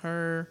 It was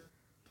her,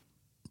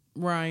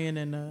 Ryan,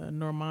 and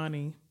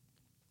Normani.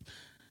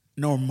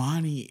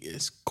 Normani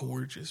is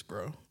gorgeous,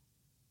 bro.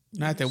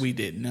 Not that we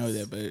didn't know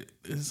that, but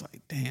it's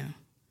like, damn.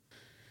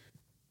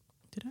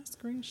 Did I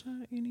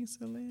screenshot any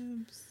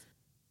celebs?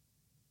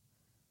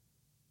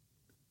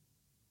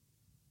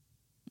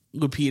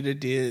 Lupita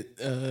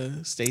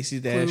did Stacey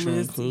Dash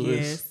on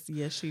Clueless.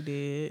 Yes, she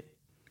did.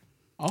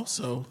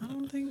 Also, I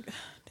don't think.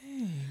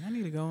 Dang, I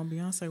need to go on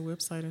Beyonce's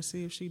website and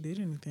see if she did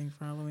anything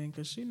for Halloween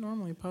because she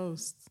normally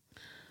posts.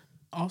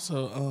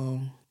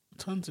 Also,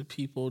 tons of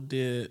people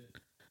did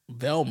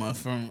Velma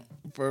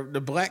for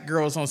the black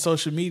girls on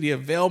social media.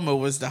 Velma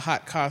was the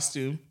hot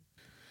costume.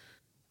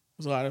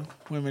 There's a lot of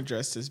women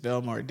dressed as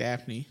Velma or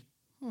Daphne.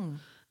 And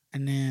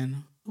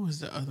then who was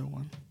the other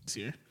one?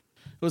 Here,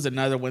 it was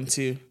another one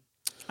too.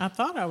 I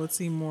thought I would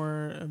see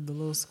more of the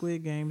little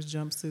Squid Games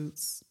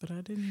jumpsuits, but I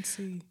didn't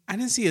see. I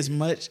didn't see as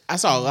much. I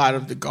saw a lot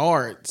of the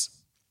guards.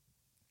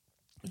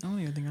 I don't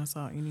even think I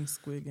saw any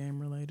Squid Game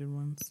related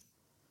ones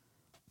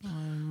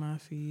on my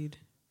feed.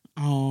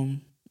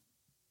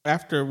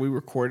 After we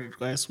recorded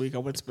last week, I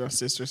went to my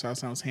sister's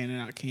house and I was handing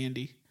out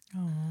candy.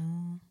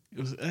 Oh, It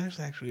was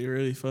actually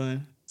really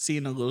fun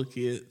seeing the little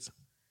kids.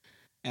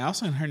 And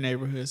also in her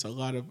neighborhood, it's a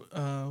lot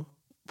of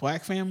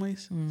black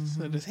families.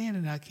 So just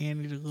handing out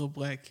candy to little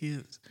black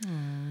kids.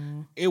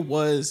 It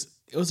was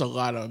a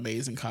lot of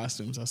amazing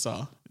costumes I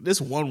saw. This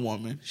one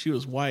woman, she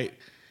was white.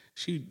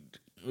 She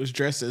was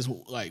dressed as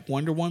like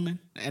Wonder Woman,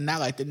 and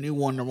not like the new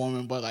Wonder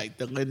Woman, but like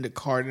the Linda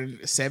Carter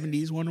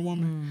 70s Wonder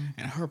Woman.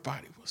 And her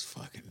body was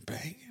fucking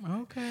banging.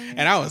 okay.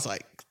 And I was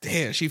like,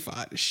 damn, she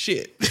fought as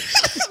shit.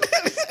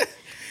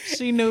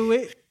 She knew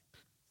it.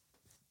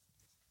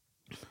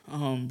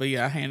 But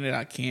yeah, I handed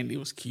out candy. It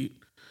was cute.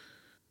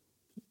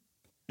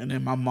 And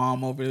then my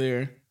mom over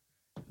there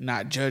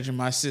not judging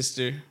my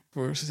sister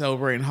for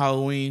celebrating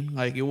Halloween.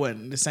 Like it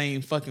wasn't the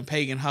same fucking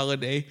pagan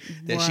holiday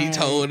that she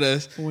told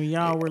us. When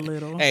y'all were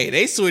little. Hey,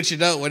 they switch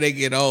it up when they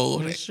get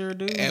old. They sure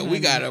do. And we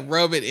got to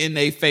rub it in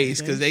their face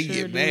because they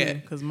sure get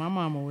mad. Because my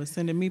mama was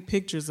sending me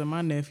pictures of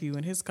my nephew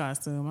in his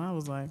costume. I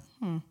was like,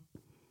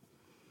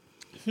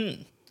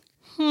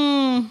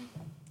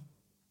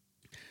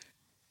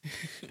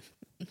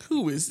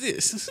 Who is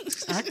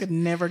this? I could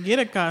never get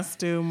a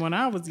costume when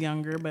I was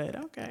younger, but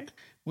okay.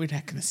 We're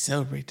not going to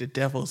celebrate the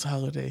devil's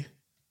holiday.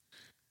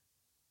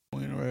 Or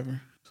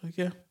whatever. It's like,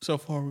 yeah, so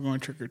far we're going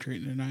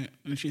trick-or-treating tonight.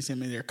 And she sent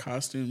me their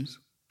costumes.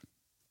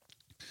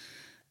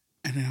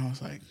 And then I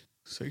was like,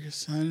 so your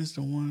son is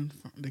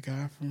the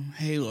guy from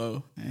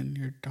Halo, and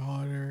your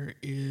daughter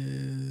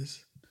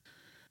is...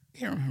 I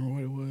can't remember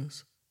what it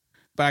was.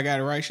 But I got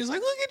it right. She's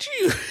like, look at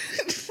you.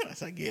 I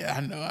was like, yeah,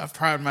 I know. I've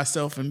prided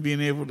myself in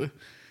being able to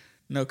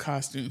know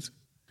costumes.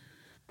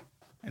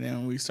 And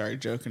then we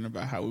started joking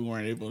about how we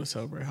weren't able to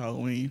celebrate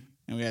Halloween,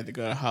 and we had to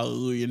go to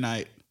Hallelujah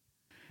Night.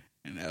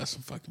 And that was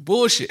some fucking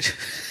bullshit.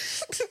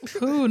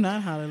 Ooh,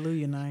 not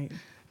Hallelujah Night.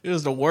 It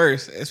was the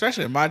worst,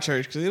 especially in my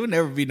church, because it would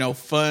never be no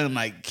fun,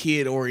 like,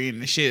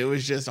 kid-oriented shit. It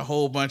was just a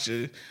whole bunch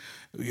of,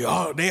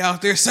 y'all, they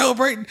out there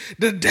celebrating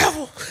the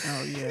devil.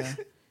 Oh, yeah.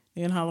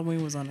 And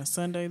Halloween was on a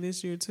Sunday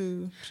this year,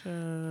 too.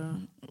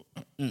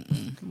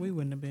 We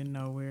wouldn't have been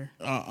nowhere.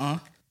 I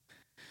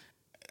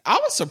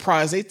was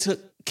surprised they took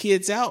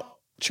kids out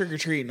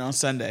trick-or-treating on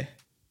Sunday.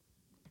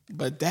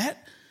 But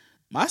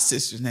my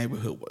sister's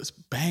neighborhood was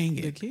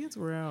banging. The kids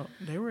were out.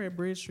 They were at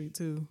Bridge Street,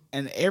 too.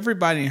 And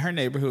everybody in her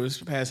neighborhood was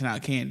passing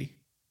out candy.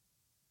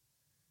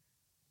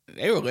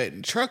 They were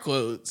letting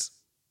truckloads.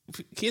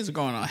 Kids were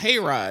going on hay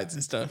rides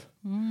and stuff.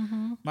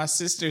 Mm-hmm. My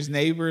sister's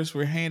neighbors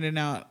were handing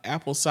out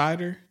apple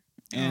cider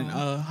and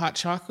hot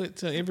chocolate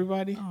to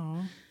everybody.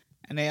 Oh.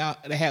 And they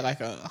had like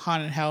a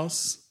haunted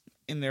house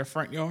in their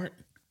front yard.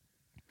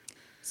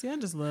 See, I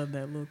just love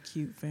that little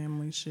cute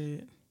family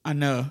shit. I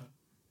know.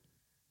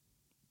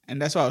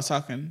 And that's what I was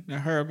talking to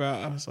her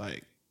about. I was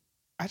like,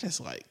 I just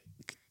like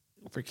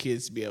for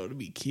kids to be able to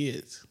be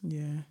kids.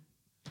 Yeah.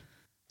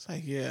 It's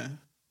like, yeah.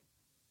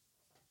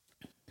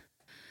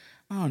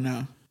 I don't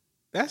know.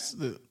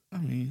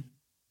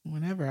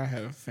 Whenever I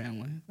have a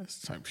family, that's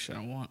the type of shit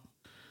I want.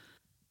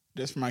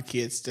 Just for my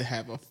kids to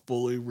have a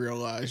fully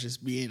realized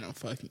just being a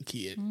fucking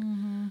kid.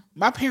 Mm-hmm.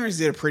 My parents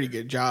did a pretty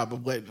good job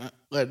of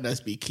letting us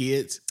be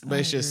kids. But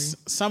it's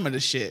just some of the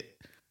shit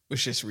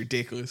was just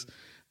ridiculous.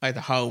 Like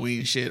the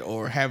Halloween shit,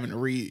 or having to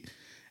read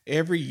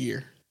every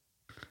year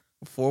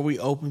before we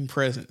open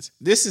presents.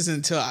 This is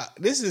in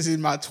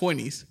my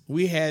 20s.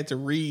 We had to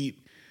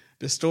read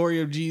the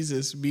story of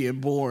Jesus being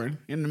born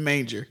in the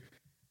manger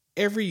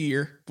every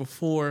year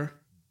before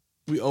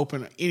we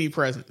open any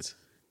presents.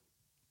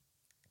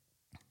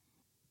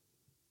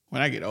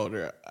 When I get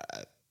older,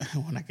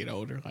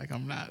 like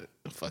I'm not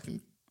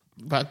fucking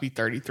about to be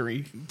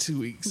 33 in 2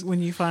 weeks.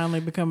 When you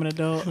finally become an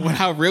adult. When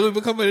I really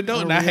become an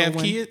adult and I have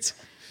kids,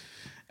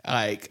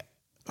 like,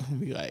 I'll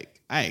be like,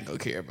 I ain't gonna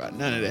care about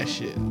none of that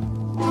shit.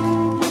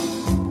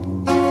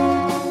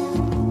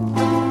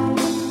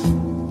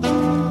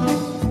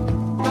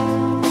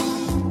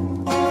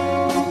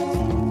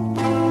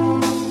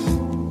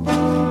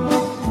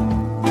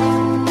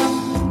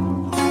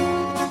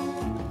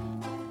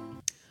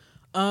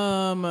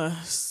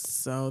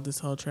 So this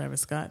whole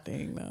Travis Scott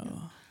thing,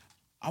 though.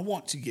 I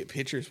want to get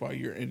pictures while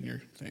you're in your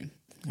thing.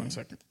 1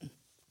 second.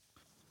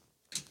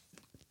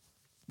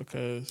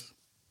 Because,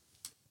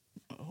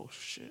 oh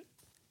shit.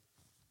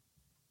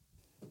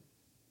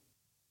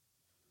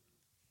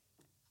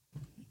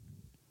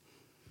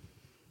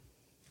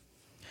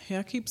 Yeah,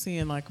 I keep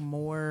seeing like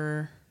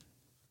more.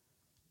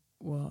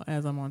 Well,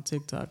 as I'm on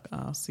TikTok,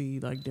 I'll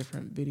see like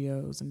different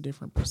videos and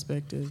different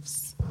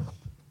perspectives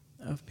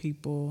of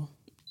people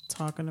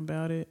talking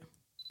about it.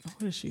 What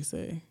did she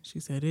say? She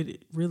said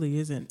it really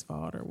isn't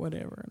fault or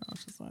whatever, and I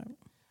was just like,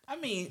 I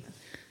mean,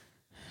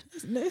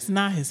 it's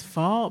not his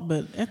fault,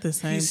 but at the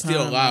same he's time,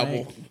 still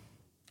liable.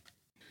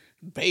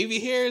 like, baby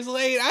hair is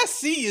laid. I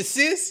see you,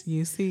 sis.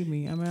 you see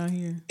me. I'm out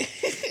here.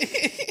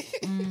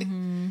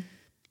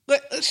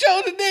 Let's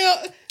show the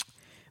nail.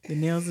 The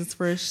nails is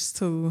fresh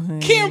too,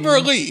 honey.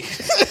 Kimberly.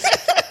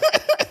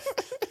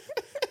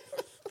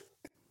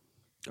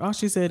 All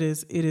she said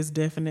is it is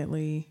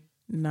definitely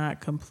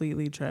not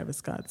completely Travis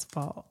Scott's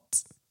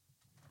fault.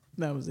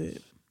 That was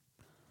it.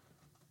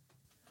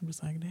 I'm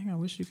just like, dang, I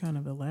wish you kind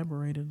of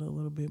elaborated a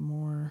little bit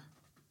more.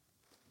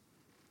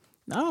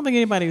 I don't think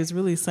anybody was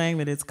really saying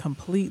that it's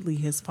completely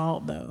his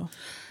fault, though.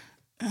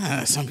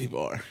 Some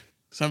people are.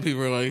 Some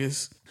people are like,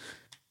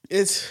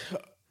 it's all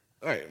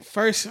right.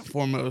 First and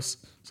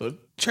foremost, so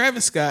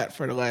Travis Scott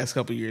for the last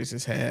couple of years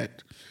has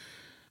had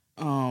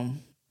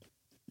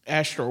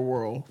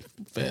Astroworld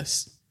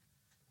Fest.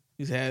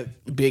 He's had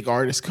big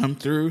artists come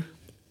through,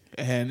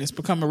 and it's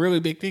become a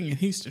really big thing in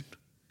Houston.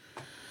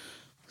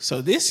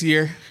 So this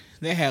year,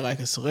 they had like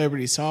a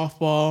celebrity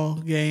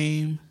softball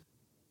game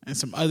and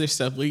some other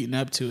stuff leading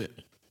up to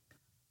it.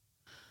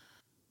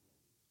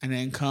 And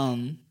then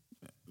come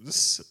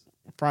this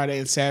Friday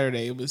and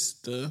Saturday, it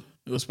was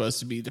supposed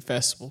to be the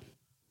festival.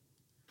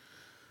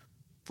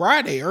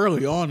 Friday,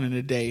 early on in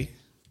the day,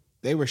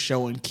 they were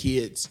showing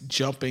kids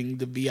jumping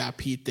the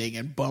VIP thing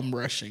and bum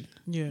rushing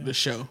the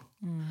show.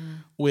 Mm-hmm.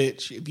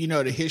 Which, if you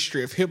know the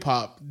history of hip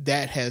hop,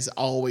 that has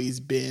always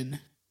been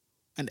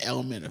an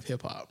element of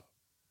hip hop,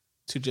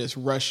 to just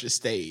rush the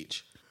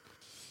stage.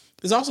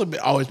 There's also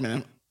always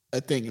been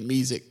a thing in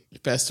music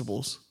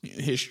festivals in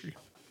history.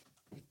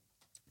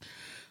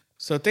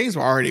 So things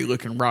were already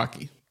looking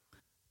rocky.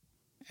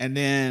 And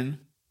then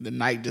the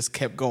night just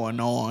kept going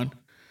on.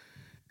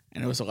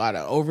 And there was a lot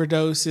of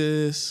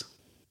overdoses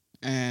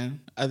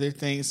and other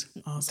things.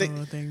 Also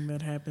a thing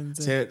that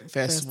happens at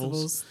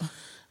festivals.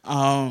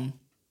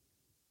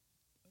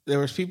 There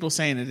was people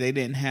saying that they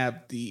didn't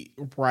have the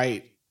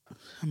right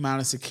amount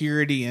of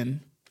security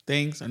and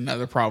things.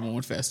 Another problem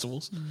with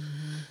festivals.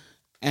 Mm-hmm.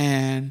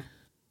 And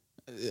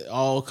it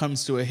all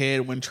comes to a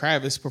head when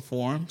Travis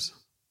performs.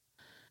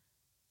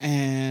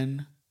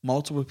 And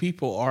multiple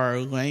people are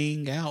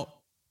laying out.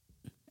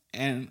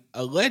 And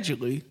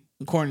allegedly,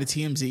 according to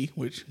TMZ,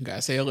 which I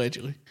gotta say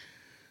allegedly,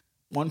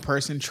 one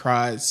person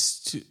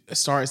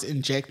starts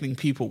injecting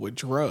people with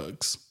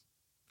drugs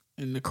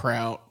in the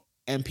crowd,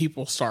 and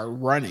people start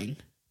running,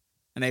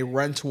 and they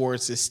run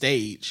towards the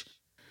stage,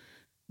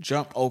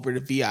 jump over the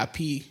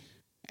VIP,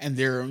 and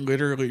they're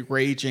literally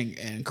raging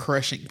and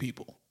crushing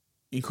people,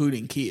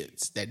 including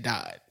kids that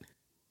died.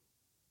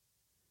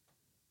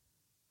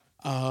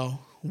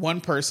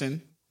 One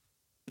person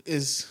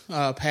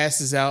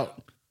passes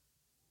out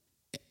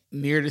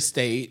near the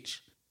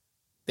stage.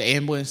 The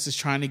ambulance is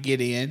trying to get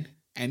in,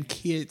 and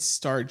kids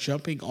start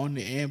jumping on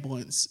the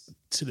ambulance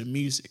to the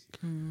music.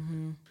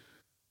 Mm-hmm.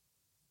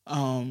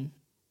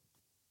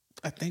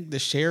 I think the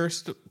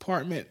sheriff's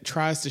department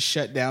tries to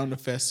shut down the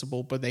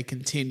festival, but they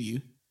continue.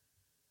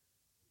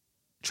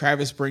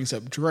 Travis brings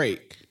up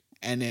Drake,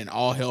 and then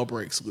all hell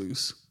breaks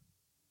loose.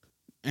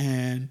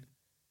 And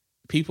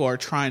people are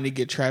trying to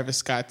get Travis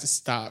Scott to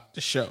stop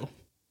the show.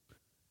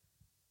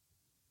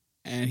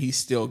 And he's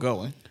still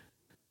going.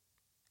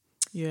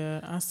 Yeah,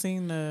 I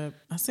seen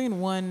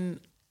one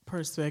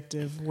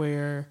perspective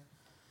where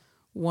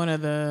one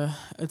of the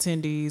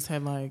attendees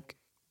had like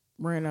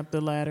ran up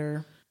the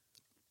ladder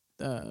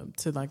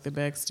to like the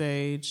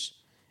backstage,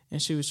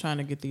 and she was trying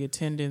to get the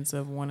attendance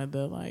of one of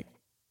the like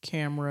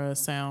camera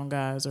sound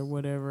guys or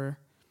whatever,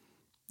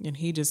 and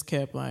he just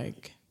kept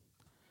like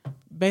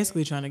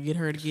basically trying to get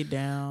her to get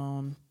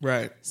down,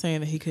 right?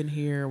 Saying that he couldn't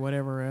hear or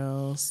whatever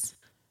else.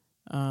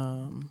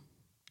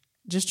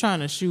 Just trying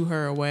to shoo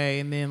her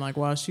away. And then like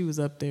while she was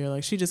up there,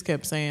 like she just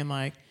kept saying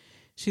like,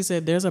 she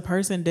said, there's a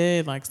person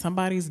dead, like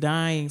somebody's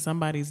dying,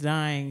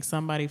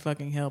 somebody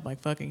fucking help,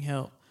 like fucking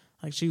help.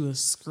 Like she was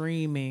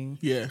screaming,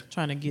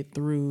 trying to get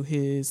through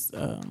his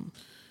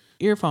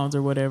earphones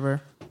or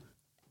whatever.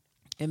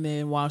 And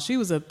then while she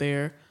was up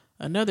there,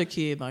 another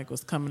kid like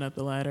was coming up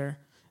the ladder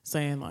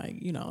saying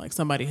like, you know, like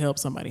somebody help.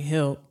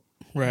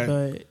 Right.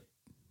 But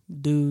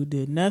dude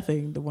did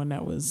nothing. The one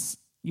that was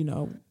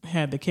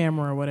had the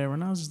camera or whatever.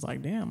 And I was just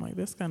like, damn, like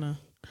that's kind of.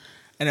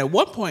 And at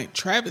one point,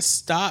 Travis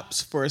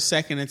stops for a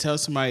second and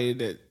tells somebody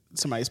that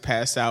somebody's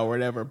passed out or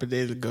whatever, but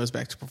then it goes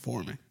back to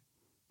performing.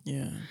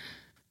 Yeah.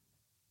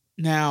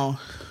 Now,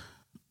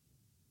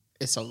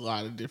 it's a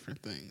lot of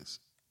different things.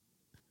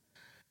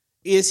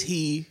 Is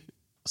he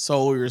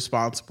solely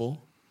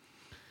responsible?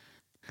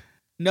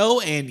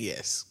 No and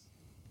yes.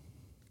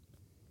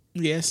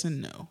 Yes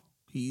and no.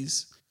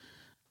 He's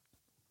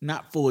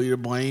not fully to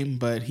blame,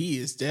 but he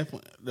is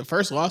definitely... The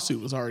first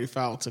lawsuit was already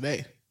filed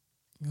today.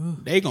 Ooh.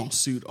 They gonna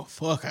sue the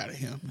fuck out of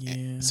him.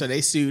 Yeah. So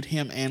they sued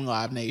him and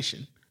Live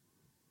Nation,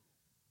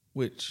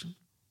 which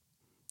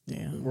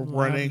we're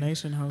running. Live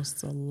Nation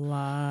hosts a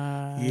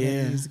lot of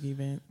music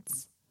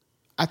events.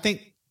 I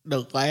think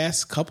the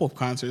last couple of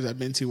concerts I've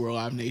been to were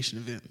Live Nation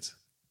events.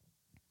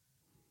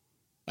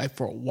 Like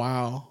for a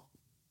while.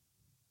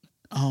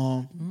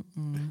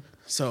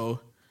 So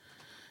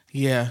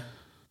yeah,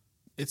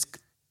 it's.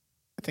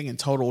 I think in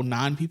total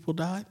 9 people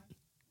died.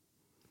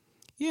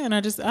 Yeah, and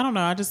I don't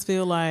know. I just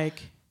feel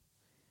like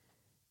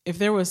if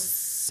there was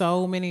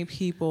so many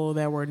people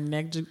that were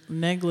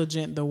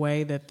negligent the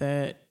way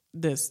that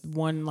this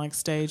one like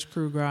stage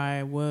crew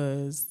guy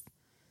was,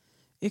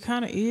 it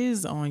kind of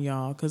is on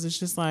y'all, because it's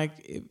just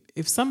like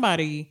if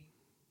somebody,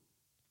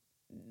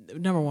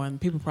 number one,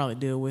 people probably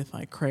deal with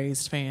like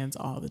crazed fans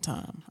all the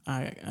time.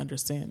 I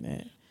understand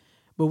that,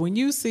 but when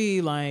you see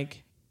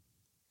like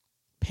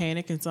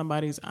panic in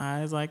somebody's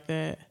eyes like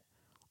that,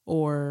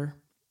 or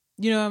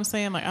you know what I'm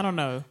saying? Like, I don't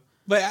know.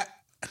 But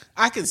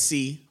I can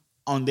see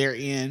on their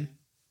end,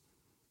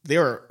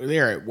 they're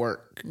at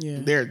work. Yeah.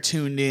 They're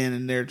tuned in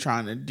and they're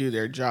trying to do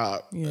their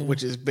job,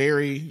 which is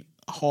very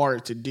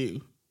hard to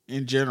do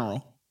in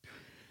general.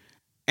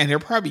 And they're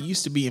probably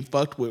used to being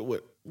fucked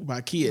with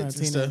by kids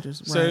and stuff. Right.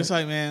 So it's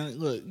like, man,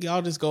 look,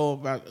 y'all just go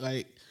about,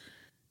 like,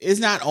 it's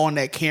not on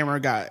that camera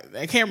guy.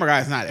 That camera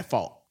guy is not at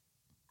fault,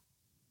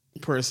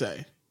 per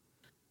se.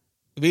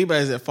 If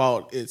anybody's at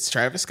fault, it's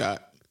Travis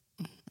Scott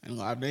and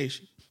Live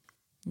Nation.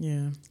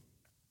 Yeah.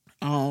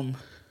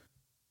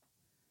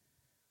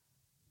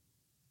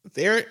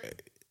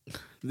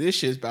 This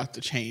shit's about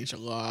to change a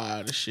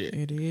lot of shit.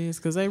 It is,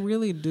 because they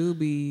really do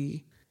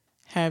be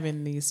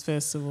having these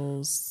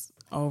festivals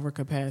over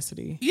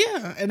capacity.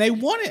 Yeah, and they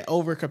want it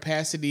over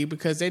capacity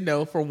because they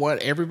know, for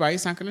what,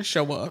 everybody's not going to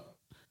show up.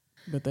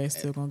 But they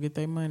still going to get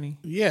their money.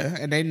 Yeah,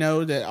 and they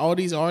know that all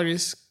these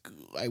artists,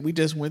 like, we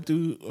just went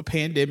through a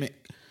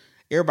pandemic.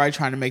 Everybody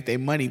trying to make their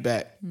money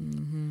back.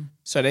 Mm-hmm.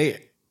 So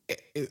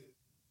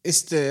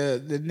it's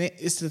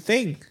the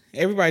thing.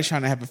 Everybody's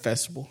trying to have a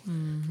festival.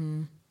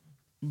 Mm-hmm.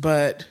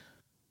 But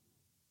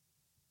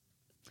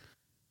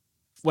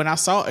when I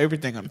saw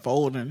everything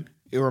unfolding,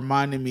 it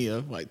reminded me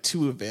of like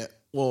 3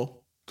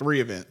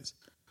 events.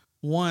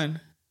 One,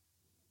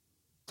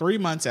 3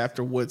 months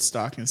after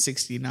Woodstock in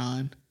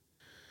 '69,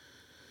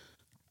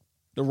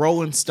 the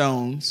Rolling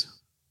Stones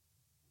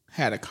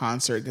had a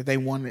concert that they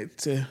wanted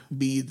to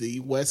be the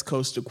West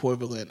Coast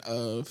equivalent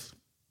of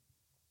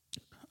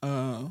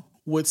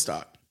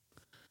Woodstock.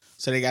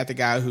 So they got the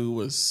guy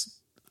who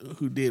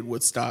did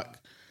Woodstock.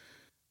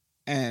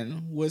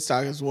 And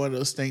Woodstock is one of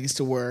those things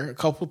to where a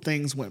couple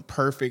things went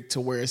perfect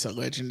to where it's a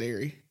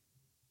legendary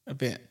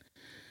event.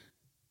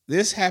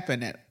 This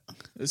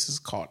is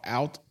called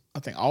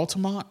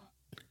Altamont.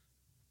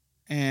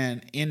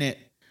 And in it,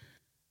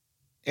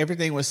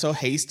 everything was so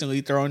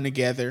hastily thrown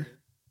together,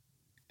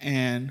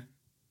 and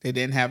they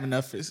didn't have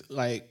enough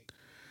like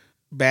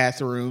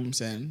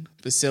bathrooms and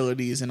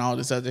facilities and all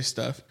this other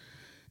stuff.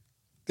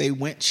 They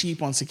went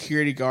cheap on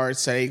security guards,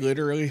 so they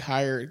literally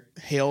hired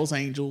Hell's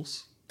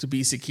Angels to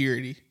be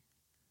security.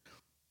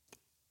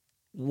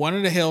 One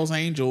of the Hell's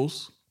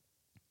Angels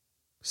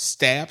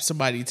stabbed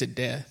somebody to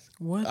death.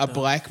 What? A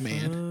black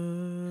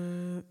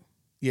man.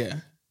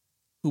 Yeah.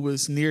 Who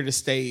was near the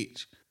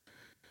stage.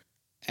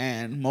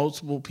 And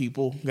multiple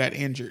people got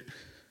injured.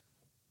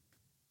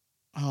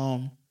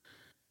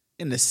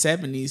 In the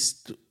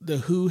 70s, the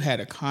Who had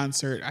a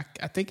concert, I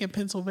think in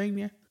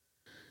Pennsylvania.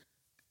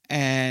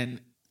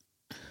 And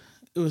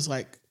it was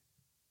like,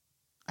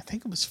 I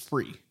think it was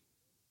free.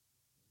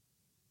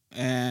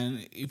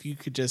 And if you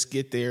could just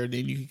get there,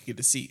 then you could get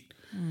a seat.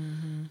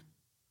 Mm-hmm.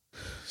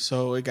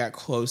 So it got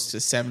close to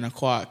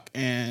 7:00,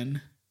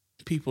 and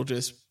people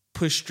just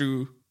pushed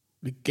through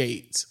the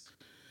gates.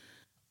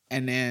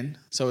 And then,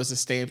 so it's a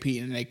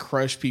stampede, and they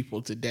crushed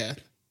people to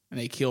death, and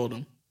they killed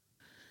them.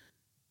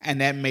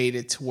 And that made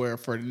it to where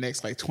for the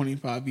next like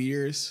 25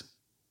 years,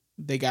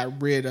 they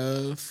got rid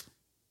of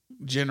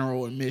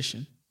general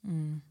admission.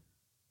 Mm.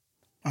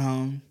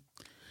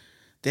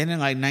 Then in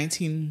like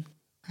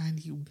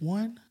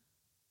 1991,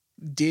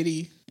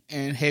 Diddy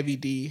and Heavy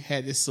D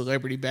had this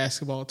celebrity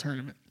basketball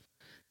tournament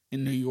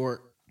in New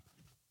York.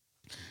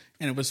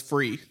 And it was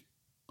free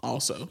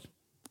also.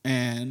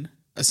 And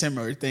a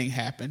similar thing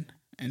happened.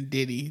 And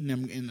Diddy and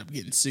them ended up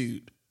getting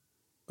sued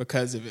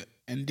because of it.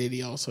 And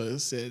Diddy also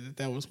said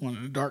that was one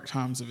of the dark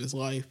times of his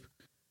life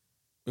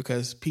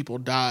because people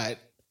died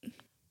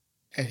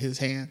at his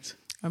hands.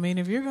 I mean,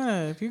 if you're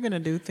gonna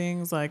do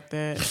things like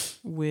that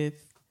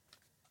with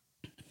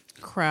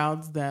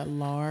crowds that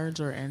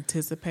large or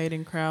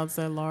anticipating crowds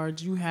that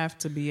large, you have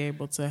to be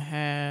able to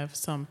have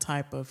some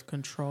type of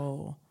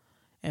control.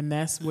 And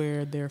that's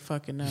where they're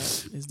fucking up,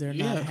 is they're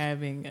not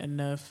having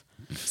enough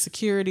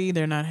security.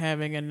 They're not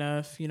having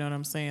enough, you know what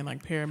I'm saying,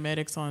 like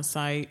paramedics on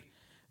site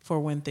for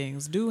when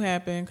things do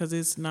happen, because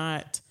it's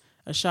not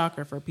a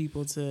shocker for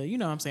people to, you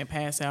know what I'm saying,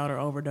 pass out or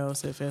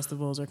overdose at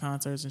festivals or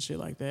concerts and shit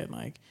like that.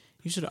 Like,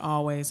 you should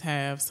always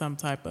have some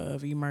type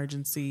of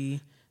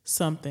emergency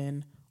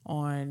something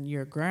on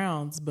your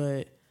grounds.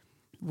 But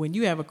when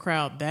you have a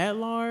crowd that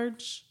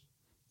large,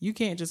 you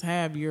can't just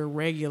have your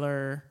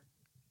regular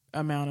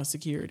amount of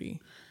security.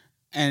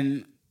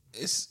 And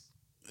it's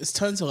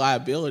tons of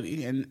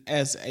liability. And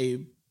as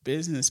a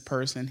business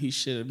person, he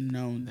should have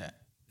known that.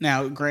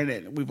 Now,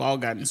 granted, we've all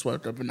gotten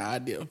swept up in the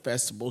idea of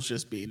festivals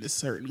just being a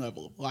certain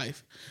level of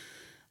life.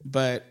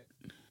 But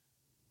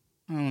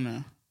I don't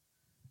know.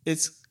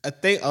 I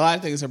think a lot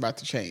of things are about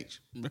to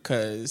change,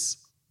 because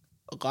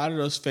a lot of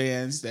those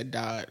fans that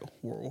died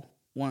were,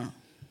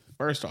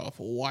 first off,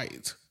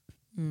 white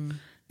and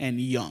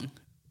young.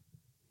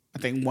 I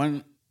think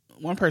one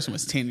person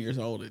was 10 years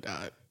old that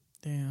died.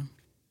 Damn.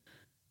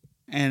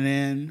 And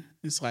then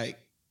it's like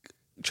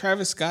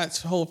Travis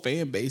Scott's whole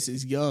fan base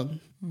is young.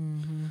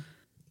 Mm-hmm.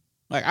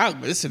 Like, I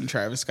listen to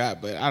Travis Scott,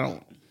 but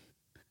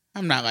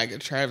I'm not like a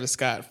Travis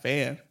Scott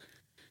fan.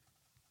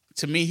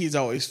 To me, he's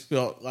always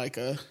felt like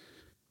a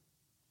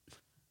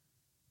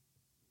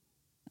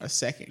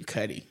second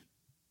Cudi.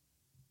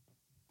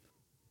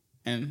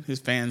 And his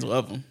fans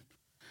love him.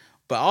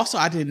 But also,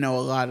 I didn't know a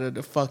lot of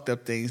the fucked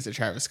up things that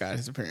Travis Scott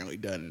has apparently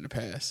done in the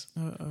past.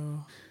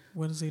 Uh-oh.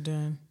 What has he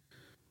done?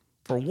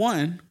 For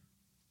one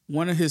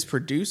of his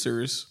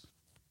producers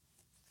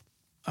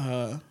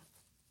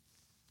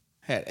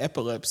had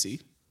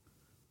epilepsy.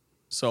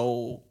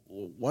 So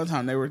one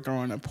time they were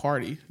throwing a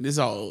party. This is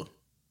all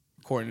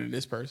according to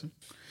this person.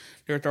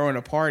 They were throwing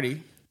a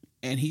party,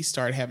 and he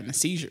started having a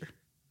seizure.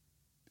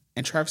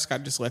 And Travis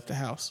Scott just left the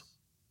house.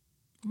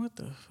 What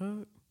the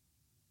fuck?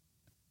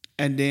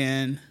 And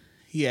then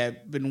he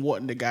had been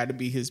wanting the guy to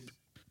be his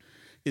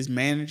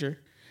manager.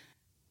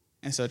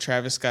 And so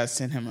Travis Scott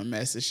sent him a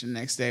message the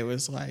next day. It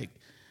was like,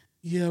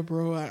 yeah,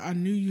 bro, I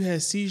knew you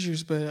had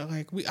seizures, but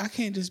like I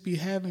can't just be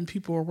having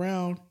people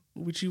around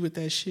with you with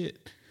that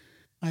shit.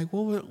 Like,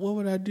 what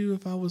would I do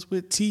if I was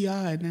with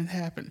T.I. and that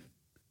happened?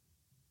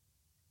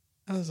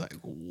 I was like,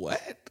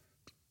 what?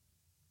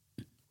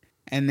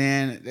 And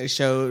then they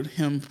showed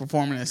him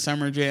performing at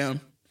Summer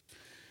Jam.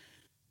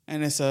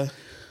 And it's a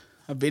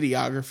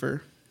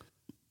videographer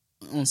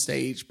on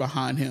stage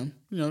behind him,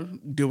 you know,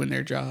 doing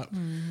their job.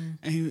 Mm-hmm.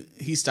 And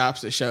he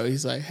stops the show.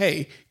 He's like,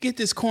 hey, get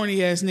this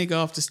corny ass nigga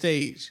off the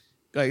stage.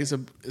 Like, it's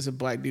a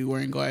black dude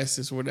wearing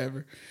glasses or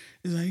whatever.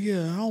 He's like,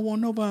 yeah, I don't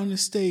want nobody on the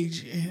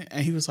stage.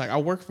 And he was like, I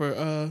work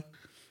for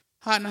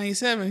Hot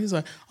 97. He's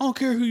like, I don't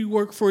care who you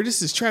work for.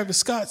 This is Travis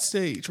Scott's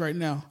stage right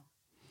now.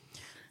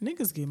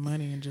 Niggas get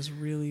money and just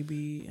really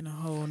be in a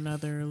whole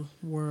nother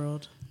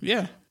world.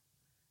 Yeah.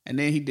 And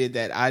then he did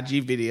that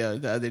IG video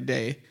the other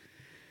day.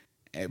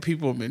 And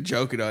people have been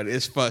joking on it.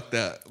 It's fucked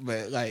up.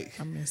 But like,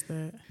 I missed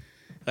that.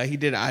 Like, he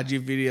did an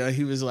IG video.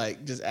 He was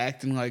like just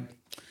acting like,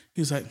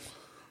 he was like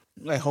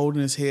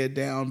holding his head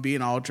down,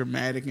 being all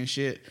dramatic and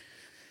shit.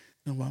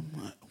 And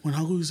when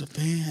I lose a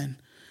fan,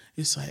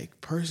 it's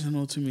like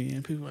personal to me.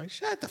 And people are like,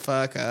 shut the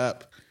fuck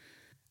up.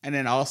 And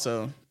then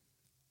also,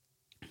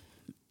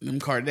 them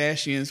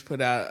Kardashians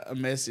put out a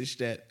message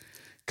that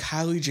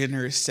Kylie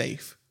Jenner is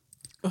safe.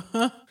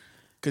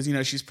 Because, you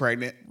know, she's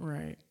pregnant.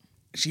 Right.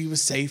 She was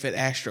safe at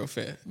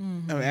Astroworld.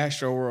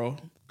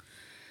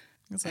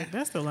 It's like,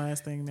 that's the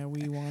last thing that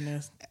we want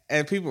to...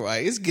 And people are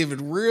like, it's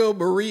giving real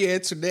Marie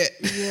Antoinette.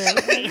 Yeah,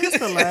 that's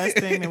the last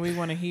thing that we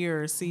want to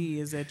hear or see,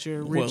 is that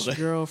your rich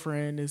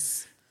girlfriend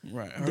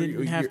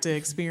didn't have to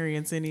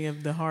experience any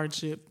of the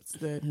hardships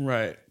that...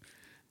 Right.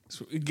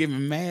 So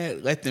giving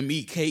mad, let them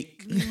eat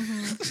cake.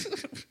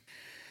 Mm-hmm.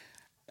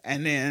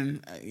 And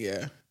then,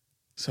 yeah.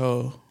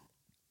 So,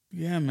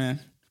 yeah, man.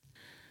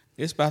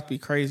 It's about to be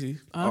crazy.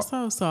 I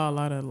also saw a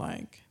lot of,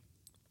 like,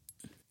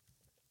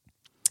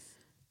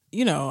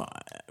 you know,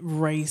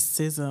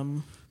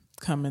 racism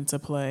come into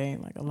play.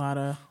 Like, a lot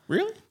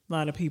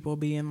of people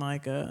being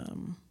like,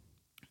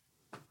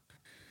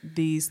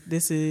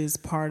 this is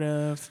part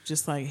of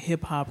just like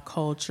hip hop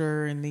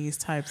culture and these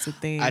types of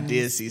things. I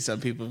did see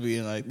some people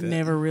being like that.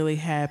 Never really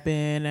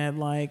happen at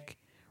like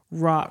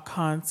rock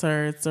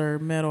concerts or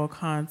metal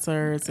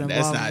concerts, and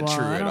that's blah, not blah.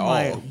 true at all.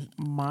 Like,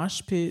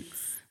 mosh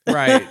pits,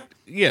 right?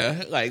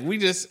 Yeah, like we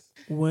just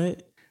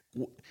what.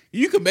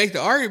 You could make the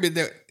argument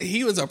that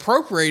he was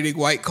appropriating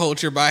white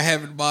culture by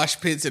having mosh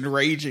pits and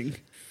raging.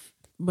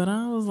 But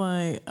I was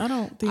like, I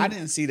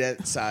didn't see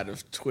that side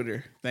of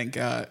Twitter. Thank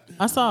God.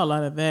 I saw a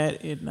lot of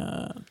that in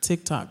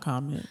TikTok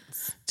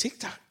comments.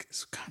 TikTok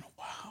is kind of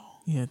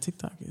wild. Yeah,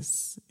 TikTok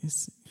is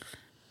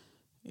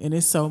and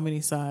it's so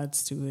many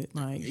sides to it.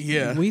 Like,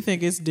 yeah, we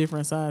think it's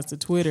different sides to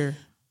Twitter.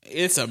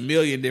 It's a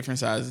million different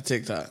sides of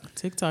TikTok.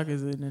 TikTok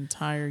is an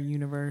entire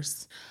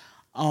universe.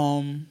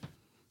 I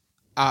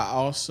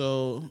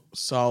also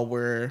saw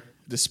where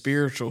the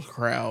spiritual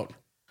crowd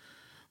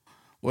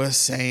was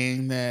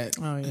saying that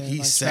he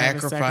like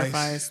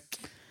sacrificed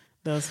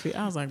those people.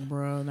 I was like,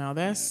 bro, now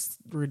that's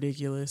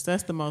ridiculous.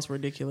 That's the most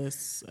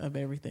ridiculous of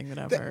everything that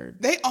I've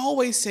heard. They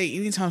always say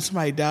anytime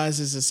somebody dies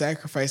is a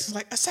sacrifice. It's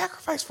like, a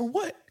sacrifice for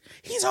what?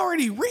 He's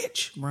already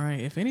rich.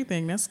 Right. If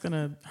anything, that's going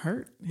to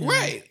hurt him.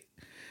 Right.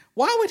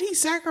 Why would he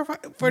sacrifice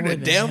for the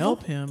devil?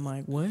 Help him.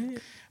 Like,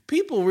 what?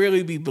 People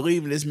really be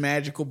believing this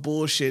magical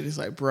bullshit. It's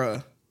like,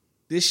 bruh,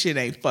 this shit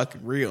ain't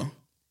fucking real.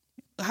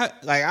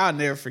 Like, I'll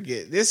never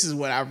forget. This is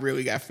when I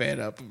really got fed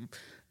up of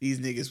these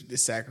niggas with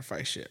this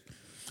sacrifice shit.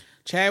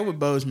 Chadwick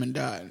Boseman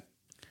died.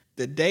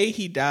 The day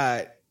he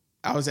died,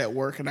 I was at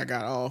work and I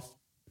got off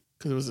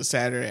because it was a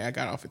Saturday. I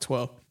got off at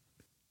 12.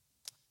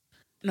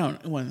 No,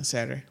 it wasn't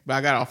Saturday, but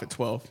I got off at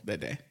 12 that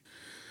day.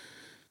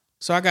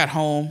 So I got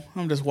home.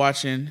 I'm just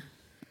watching.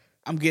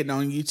 I'm getting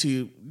on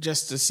YouTube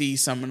just to see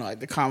some of like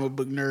the comic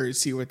book nerds,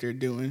 see what they're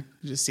doing,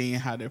 just seeing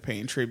how they're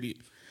paying tribute.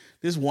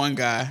 This one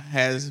guy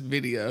has a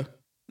video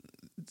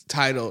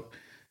titled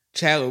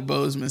Chadwick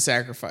Boseman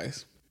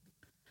Sacrifice.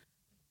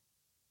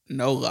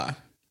 No lie.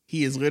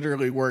 He is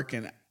literally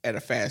working at a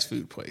fast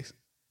food place.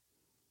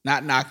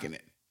 Not knocking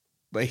it,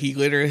 but he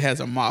literally has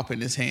a mop in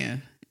his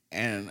hand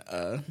and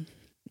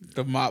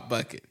the mop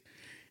bucket.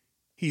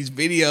 He's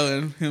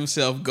videoing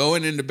himself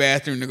going in the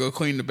bathroom to go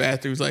clean the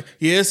bathroom. He's like,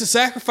 yeah, it's a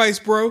sacrifice,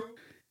 bro.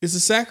 It's a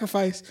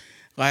sacrifice.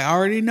 Like, I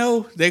already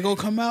know they're going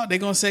to come out. They're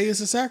going to say it's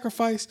a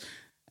sacrifice.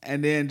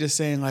 And then just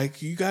saying,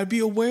 like, you got to be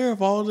aware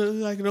of all the,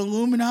 like, the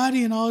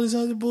Illuminati and all this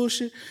other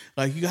bullshit.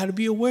 Like, you got to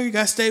be aware. You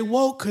got to stay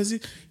woke because,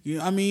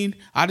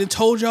 I done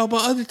told y'all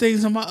about other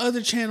things on my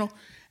other channel.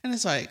 And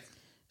it's like,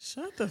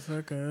 shut the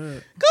fuck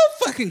up. Go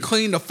fucking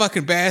clean the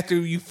fucking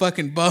bathroom, you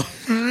fucking bum.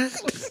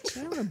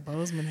 Chadwick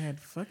Boseman had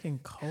fucking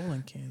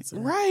colon cancer.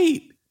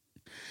 Right.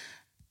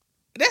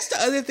 That's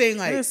the other thing.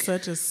 Like, it's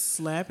such a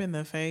slap in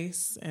the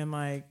face and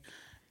like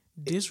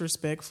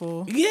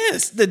disrespectful.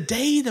 Yes, the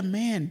day the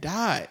man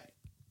died.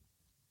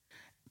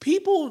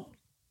 People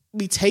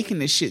be taking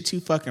this shit too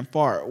fucking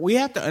far. We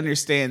have to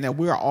understand that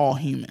we're all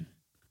human.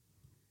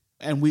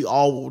 And we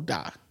all will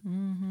die.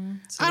 Mm-hmm.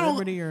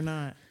 Celebrity or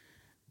not.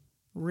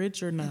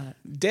 Rich or not.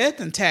 Death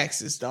and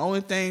taxes, the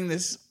only thing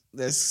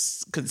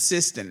that's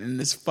consistent in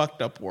this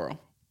fucked up world.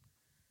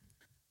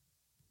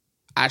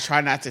 I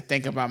try not to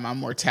think about my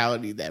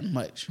mortality that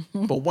much.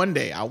 But one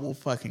day I will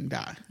fucking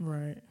die.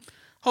 Right.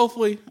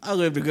 Hopefully I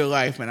lived a good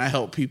life and I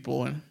help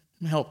people and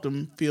help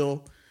them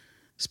feel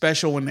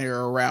special when they're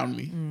around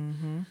me.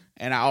 Mm-hmm.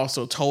 And I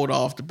also told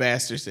off the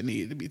bastards that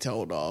needed to be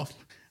told off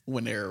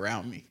when they're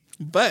around me.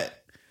 But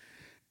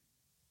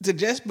to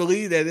just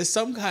believe that it's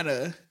some kind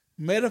of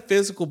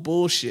metaphysical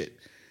bullshit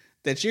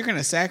that you're going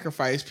to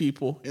sacrifice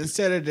people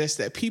instead of just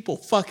that people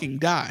fucking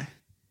die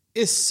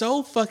is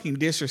so fucking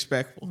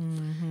disrespectful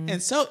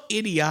and so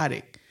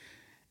idiotic.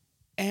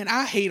 And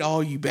I hate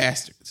all you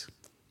bastards.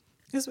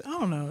 I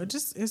don't know.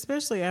 Just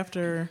especially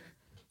after,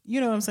 you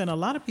know what I'm saying? A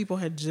lot of people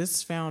had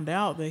just found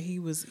out that he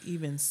was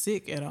even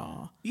sick at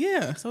all.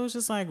 Yeah. So it's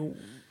just like,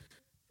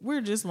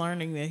 we're just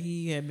learning that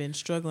he had been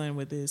struggling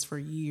with this for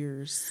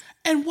years.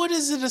 And what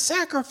is it a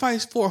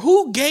sacrifice for?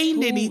 Who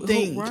gained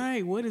anything?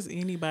 Right. What is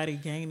anybody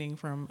gaining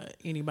from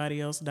anybody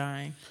else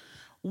dying?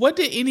 What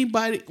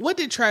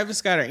did Travis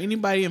Scott or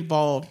anybody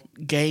involved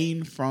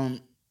gain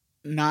from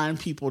 9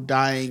 people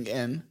dying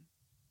and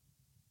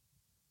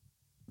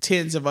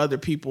tens of other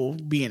people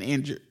being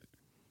injured?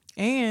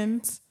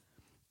 And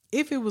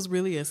if it was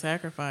really a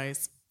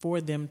sacrifice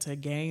for them to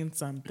gain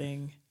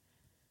something,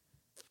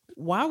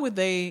 why would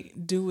they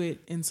do it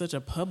in such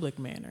a public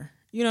manner?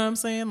 You know what I'm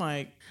saying?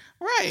 Like,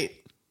 right.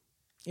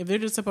 If they're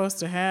just supposed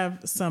to have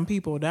some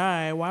people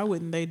die, why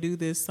wouldn't they do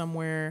this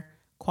somewhere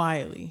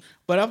quietly?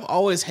 But I've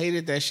always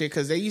hated that shit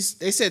because they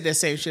said that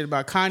same shit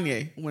about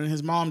Kanye when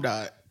his mom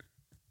died.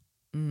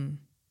 And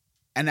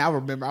I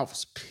remember I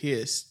was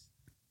pissed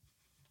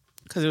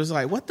because it was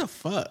like, what the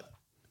fuck?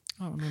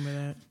 I don't remember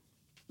that.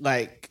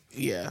 Like,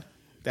 yeah,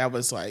 that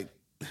was like,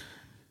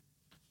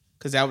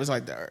 because that was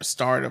like the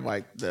start of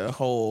like the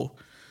whole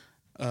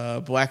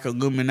Black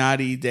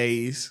Illuminati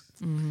days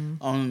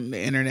on the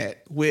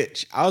internet,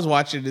 which I was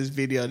watching this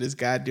video, this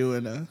guy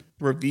doing a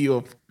review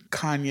of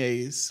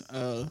Kanye's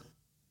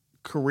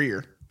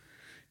career.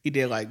 He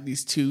did like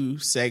these 2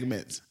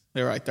 segments.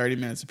 They were like 30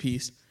 minutes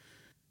apiece,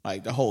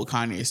 like the whole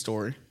Kanye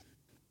story.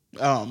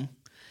 And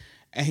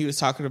he was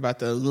talking about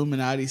the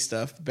Illuminati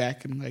stuff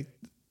back in like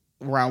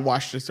around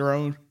Watch the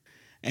Throne.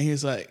 And he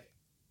was like,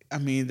 I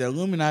mean, the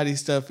Illuminati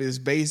stuff is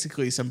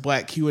basically some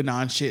black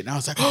QAnon shit. And I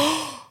was like,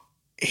 oh,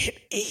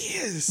 it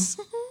is.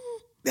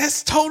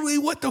 That's totally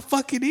what the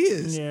fuck it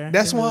is. Yeah,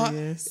 that's why,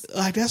 really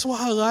that's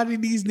why a lot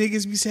of these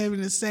niggas be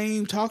having the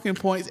same talking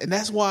points. And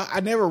that's why I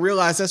never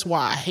realized that's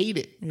why I hate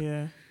it.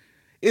 Yeah.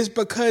 It's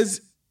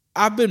because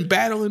I've been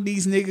battling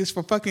these niggas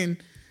for fucking,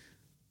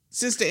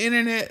 since the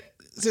internet,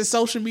 since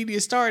social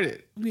media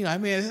started. I mean, like,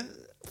 man,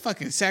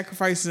 fucking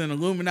sacrifices and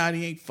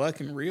Illuminati ain't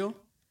fucking real.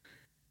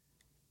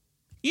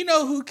 You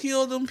know who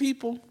killed them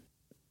people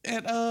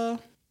at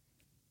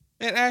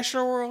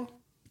Astroworld?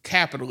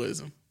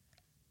 Capitalism.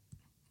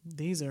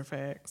 These are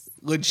facts.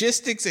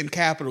 Logistics and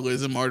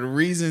capitalism are the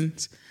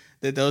reasons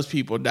that those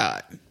people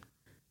died.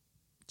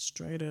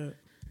 Straight up.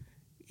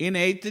 It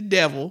ain't the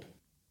devil.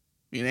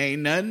 It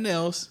ain't nothing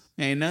else.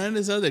 Ain't none of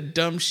this other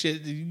dumb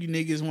shit that you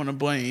niggas want to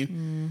blame.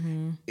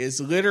 Mm-hmm. It's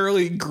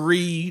literally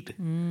greed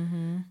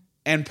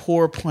and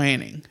poor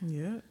planning.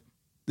 Yeah.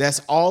 That's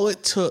all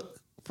it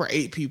took for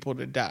 8 people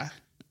to die.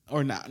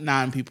 Or not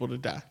 9 people to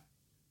die.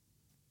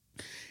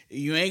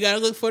 You ain't got to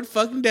look for the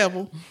fucking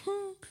devil.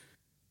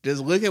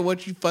 Just look at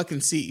what you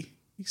fucking see.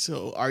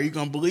 So, are you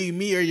going to believe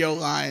me or your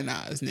lying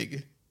eyes,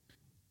 nigga?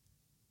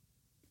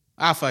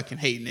 I fucking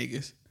hate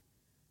niggas.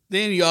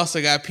 Then you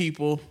also got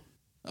people,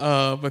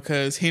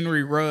 because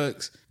Henry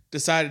Ruggs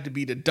decided to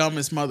be the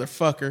dumbest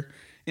motherfucker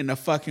in the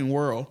fucking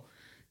world.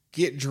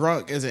 Get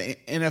drunk as an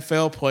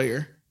NFL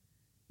player.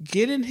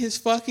 Get in his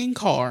fucking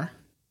car.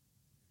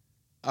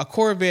 A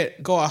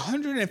Corvette, go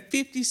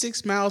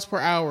 156 miles per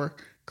hour,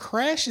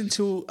 crash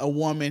into a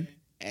woman,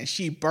 and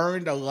she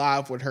burned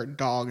alive with her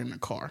dog in the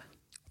car.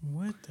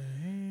 What the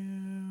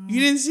hell? You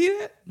didn't see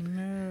that?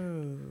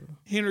 No.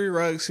 Henry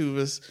Ruggs, who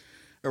was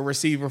a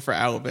receiver for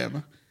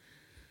Alabama.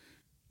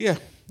 Yeah.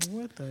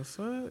 What the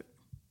fuck?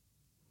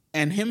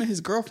 And him and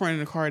his girlfriend in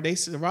the car, they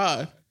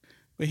survived.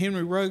 But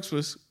Henry Ruggs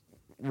was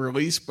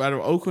released by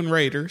the Oakland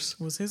Raiders.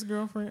 Was his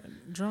girlfriend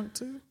drunk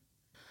too?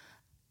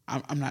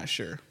 I'm not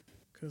sure.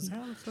 Because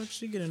how the fuck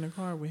she get in the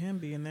car with him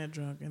being that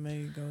drunk and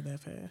they go that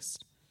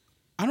fast?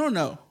 I don't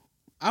know.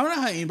 I don't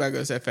know how anybody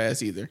goes that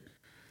fast either.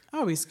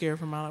 I'll be scared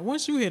for my life.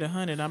 Once you hit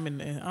 100, I'm in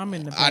the I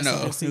know.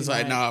 passenger seat, It's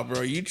like, nah,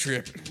 bro, you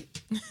tripping.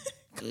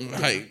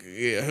 Like,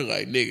 yeah,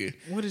 like, nigga.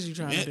 What is you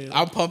trying to do?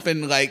 I'm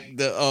pumping like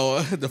the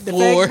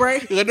floor,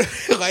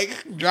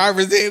 like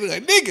driver's in,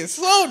 like, nigga,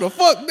 slow the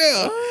fuck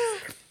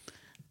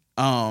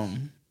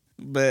down.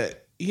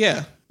 But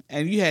yeah,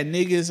 and you had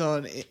niggas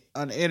on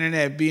the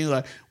internet being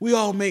like, we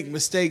all make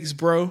mistakes,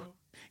 bro.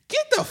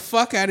 Get the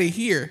fuck out of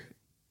here.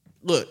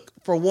 Look,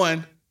 for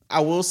one,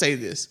 I will say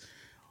this.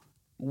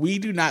 We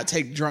do not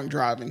take drunk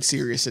driving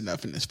serious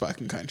enough in this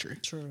fucking country.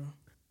 True.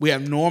 We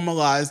have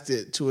normalized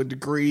it to a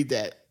degree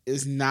that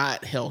is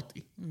not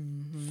healthy.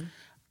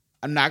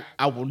 Mm-hmm.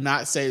 I will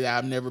not say that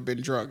I've never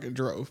been drunk and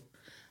drove.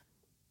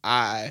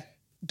 I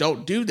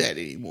don't do that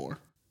anymore.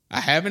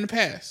 I have in the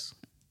past.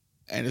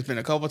 And it's been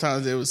a couple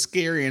times it was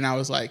scary and I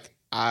was like,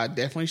 I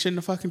definitely shouldn't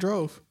have fucking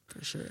drove.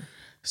 For sure.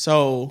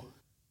 So,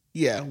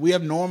 yeah, we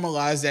have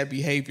normalized that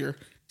behavior,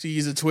 to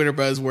use a Twitter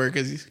buzzword,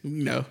 because,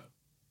 you know,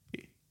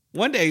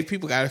 one day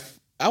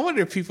I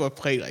wonder if people have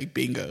played like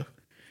bingo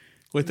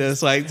with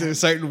us, like there's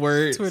certain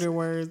words. Twitter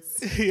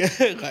words. Yeah,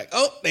 like,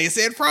 oh, they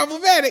said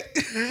problematic.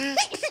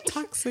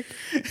 Toxic.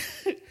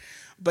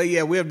 But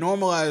yeah, we have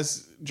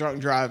normalized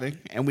drunk driving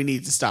and we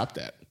need to stop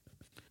that.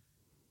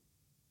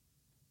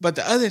 But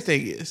the other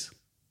thing is,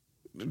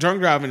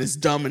 drunk driving is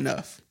dumb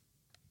enough.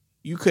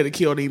 You could have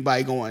killed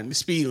anybody going the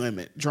speed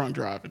limit, drunk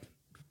driving.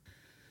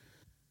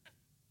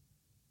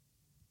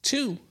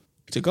 2,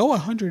 to go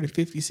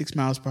 156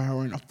 miles per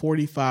hour in a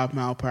 45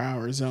 mile per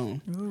hour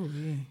zone. Ooh,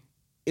 yeah.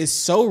 Is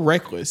so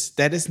reckless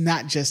that it's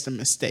not just a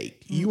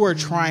mistake. Mm-hmm. You are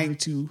trying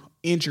to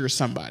injure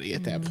somebody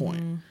at that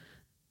point.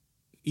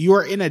 You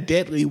are in a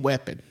deadly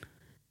weapon.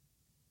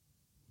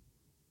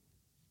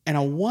 And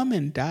a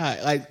woman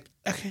died. Like,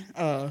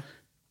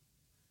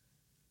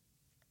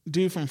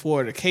 dude from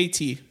Florida,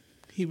 KT,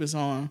 he was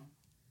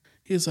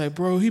like,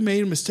 bro, he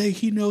made a mistake.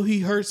 He know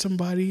he hurt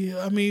somebody.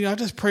 I mean, I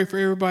just pray for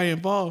everybody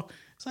involved.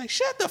 It's like,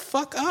 shut the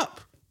fuck up.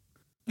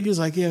 He was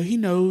like, yeah, he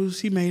knows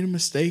he made a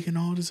mistake and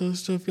all this other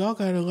stuff. Y'all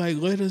gotta, like,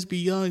 let us be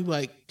young.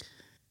 Like,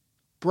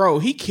 bro,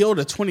 he killed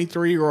a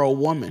 23-year-old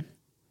woman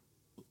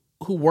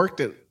who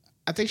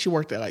I think she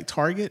worked at, like,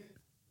 Target.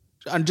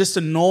 Just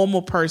a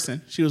normal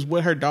person. She was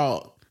with her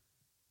dog.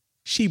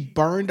 She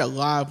burned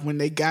alive. When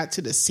they got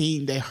to the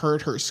scene, they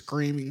heard her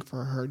screaming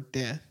for her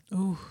death.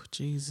 Oh,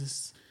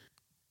 Jesus.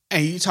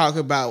 And you talk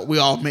about we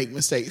all make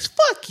mistakes.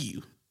 Fuck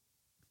you.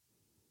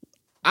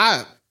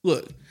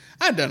 Look,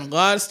 I've done a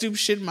lot of stupid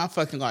shit in my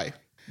fucking life.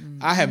 Mm-hmm.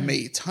 I have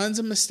made tons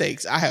of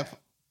mistakes. I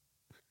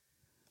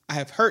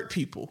have hurt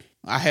people.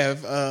 I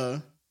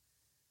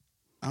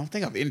don't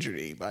think I've injured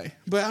anybody,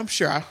 but I'm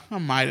sure I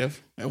might have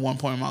at one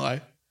point in my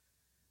life.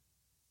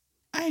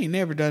 I ain't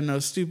never done no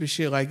stupid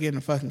shit like get in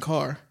a fucking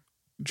car,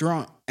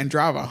 drunk, and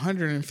drive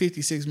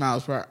 156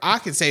 miles per hour. I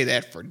can say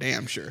that for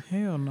damn sure.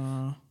 Hell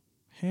no.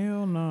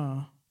 Hell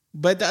no.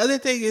 But the other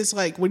thing is,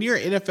 like, when you're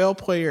an NFL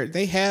player,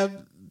 they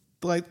have,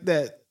 like,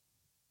 that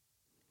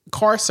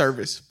car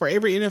service for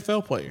every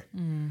NFL player.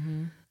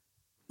 Mm-hmm.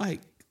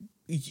 Like,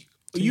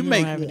 you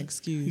make don't have an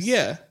excuse.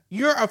 Yeah,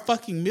 you're a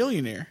fucking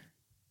millionaire.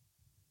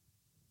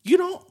 You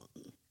don't.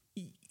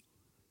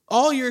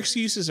 All your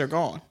excuses are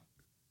gone.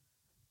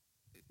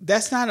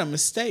 That's not a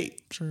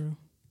mistake. True.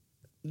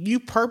 You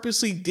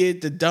purposely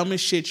did the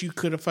dumbest shit you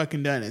could have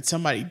fucking done, and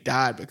somebody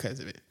died because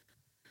of it.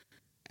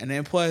 And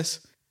then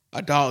plus,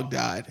 a dog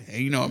died.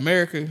 And you know,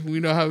 America, we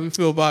know how we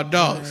feel about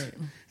dogs. Right.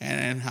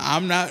 And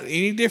I'm not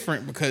any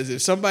different, because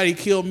if somebody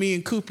killed me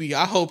and Koopy,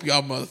 I hope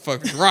y'all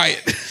motherfuckers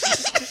riot.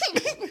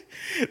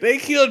 They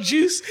killed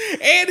Juice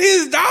and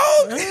his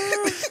dog.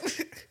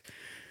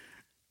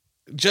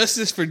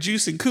 Justice for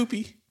Juice and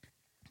Koopy.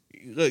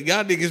 Look,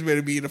 y'all niggas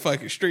better be in the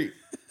fucking street.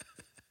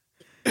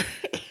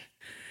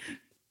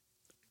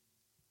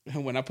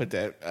 When I put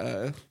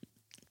that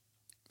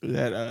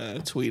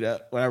tweet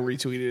up, when I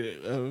retweeted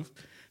it of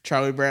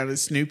Charlie Brown and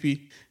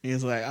Snoopy, and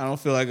he's like, I don't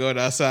feel like going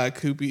outside,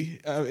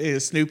 Koopy.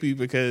 It's Snoopy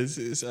because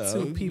it's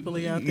too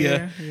people-y out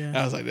there. Yeah.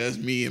 I was like, that's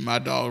me and my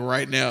dog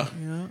right now.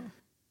 Yeah.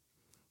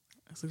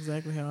 That's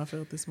exactly how I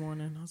felt this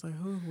morning. I was like,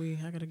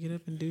 I gotta get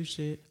up and do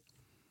shit.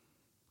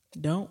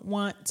 Don't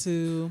want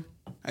to.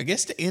 I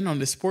guess to end on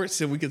the sports,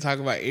 so we can talk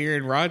about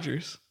Aaron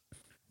Rodgers.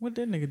 What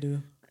did nigga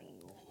do?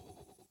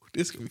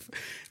 This could be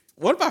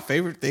one of my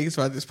favorite things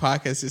about this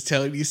podcast is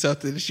telling you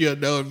something that you don't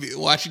know and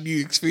watching you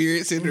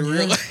experience it in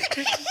real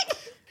life.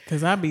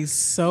 Because I be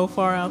so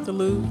far out the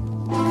loop.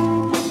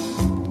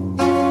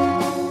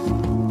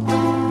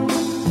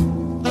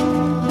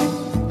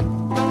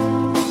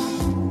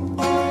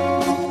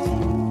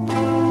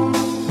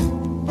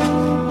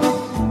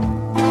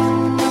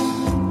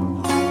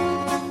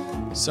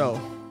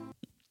 So,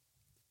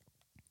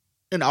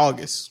 in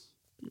August,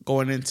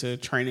 going into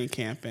training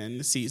camp and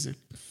the season,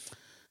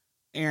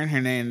 not Aaron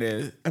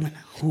Hernandez.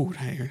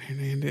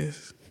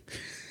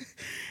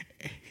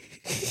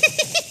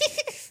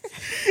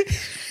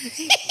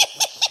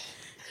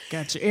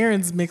 Got your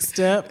errands mixed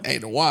up. Hey,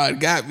 the wad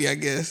got me, I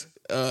guess.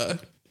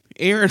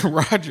 Aaron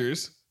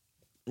Rodgers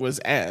was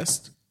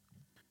asked,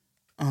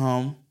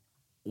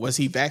 was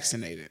he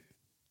vaccinated?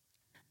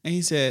 And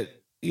he said,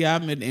 yeah,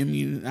 I've been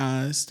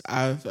immunized.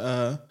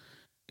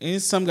 And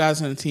some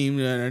guys on the team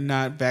that are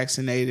not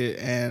vaccinated,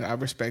 and I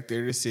respect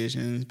their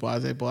decisions.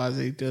 Blase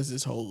does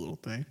this whole little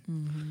thing.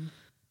 Mm-hmm.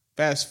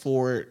 Fast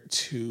forward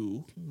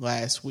to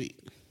last week.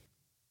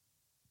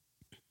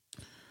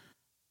 I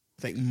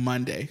think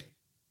Monday.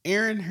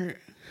 Aaron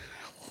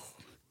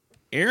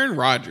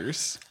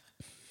Rodgers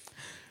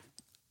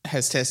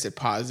has tested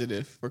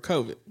positive for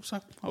COVID. So,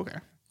 okay.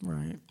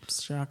 Right.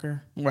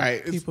 Shocker.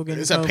 Right. People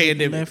getting it's COVID a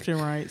pandemic. Left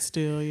and right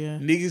still, yeah.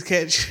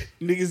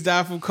 Niggas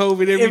die from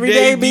COVID every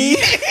day, day, B.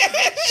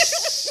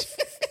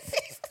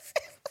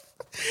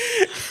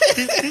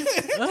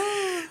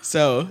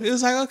 So it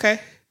was like, okay.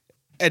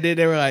 And then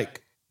they were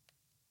like,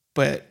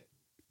 but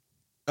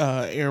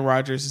Aaron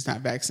Rodgers is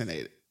not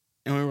vaccinated.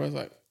 And we were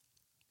like,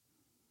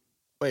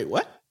 wait,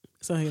 what?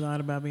 So he lied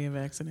about being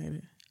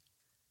vaccinated.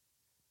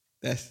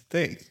 That's the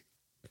thing.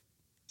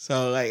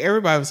 So like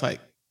everybody was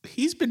like,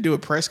 he's been doing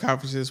press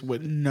conferences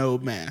with no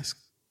mask,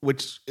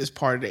 which is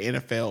part of the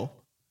NFL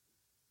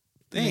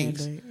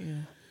things. Mandate,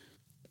 yeah.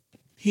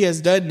 He has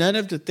done none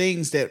of the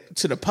things that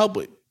to the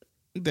public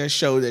that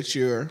show that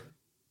you're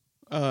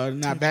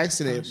not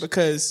vaccinated.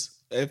 Because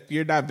if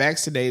you're not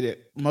vaccinated,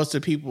 most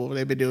of the people,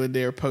 they've been doing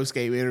their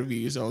post-game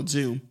interviews on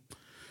Zoom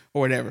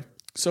or whatever.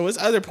 So it's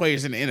other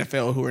players in the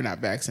NFL who are not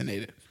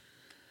vaccinated.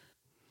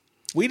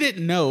 We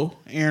didn't know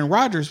Aaron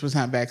Rodgers was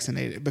not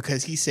vaccinated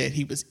because he said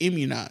he was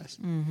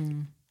immunized.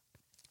 Mm-hmm.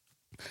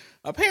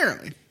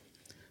 Apparently,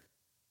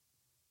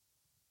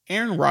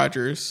 Aaron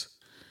Rodgers,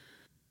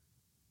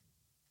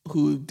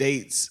 who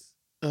dates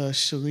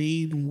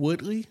Shailene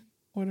Woodley,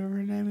 whatever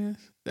her name is,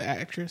 the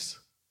actress.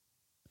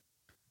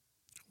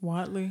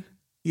 Watley?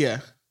 Yeah.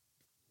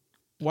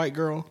 White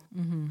girl.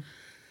 Mm-hmm.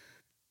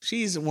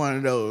 She's one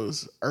of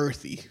those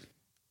earthy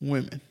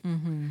women.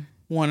 Mm-hmm.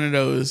 One of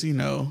those,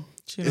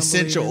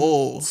 essential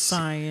oils.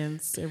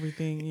 Science,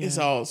 everything. Yeah. It's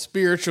all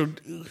spiritual,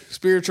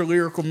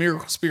 lyrical,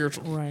 miracle,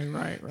 spiritual.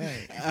 Right.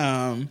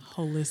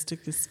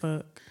 Holistic as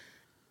fuck.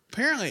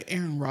 Apparently,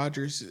 Aaron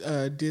Rodgers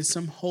did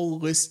some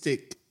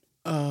holistic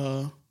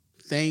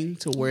thing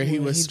to where he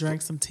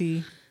drank some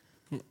tea.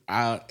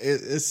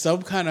 It's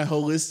some kind of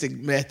holistic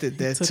method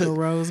that took a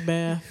rose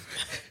bath.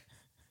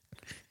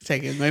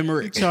 Taking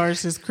memory. He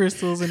charged his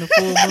crystals in the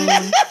full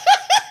moon.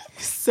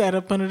 Sat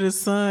up under the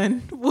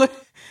sun. What?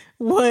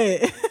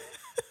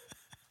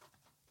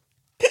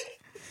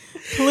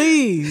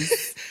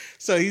 Please.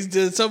 So he's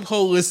doing some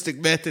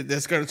holistic method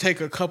that's going to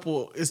take a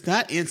couple. It's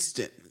not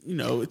instant.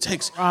 It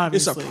takes.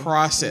 Obviously. It's a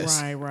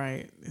process.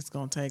 Right. It's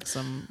going to take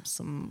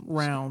some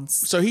rounds.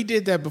 So he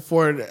did that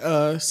before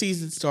the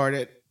season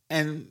started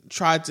and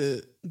tried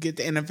to get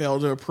the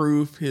NFL to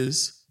approve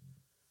his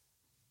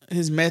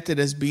method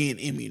as being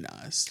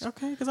immunized.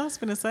 Okay, because I was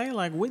going to say,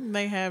 wouldn't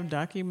they have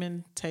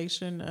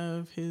documentation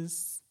of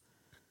his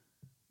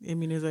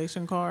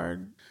immunization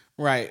card?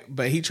 Right,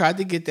 but he tried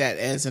to get that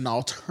as an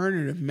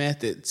alternative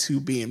method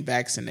to being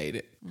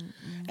vaccinated. Mm-mm.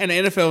 And the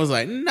NFL was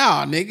like,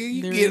 nah,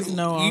 nigga, there is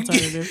no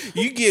alternative.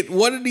 You get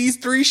one of these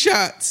 3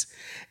 shots,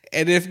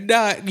 and if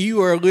not,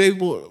 you are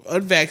labeled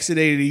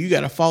unvaccinated. You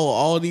got to follow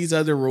all these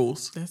other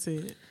rules. That's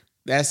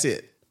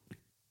it.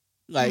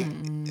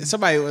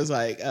 Somebody was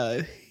like,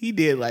 he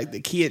did the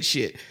kid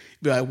shit.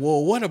 Be like,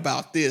 well, what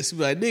about this?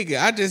 Be like,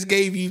 nigga, I just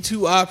gave you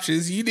 2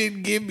 options. You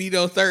didn't give me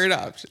no third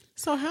option.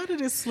 So how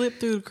did it slip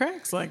through the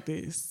cracks like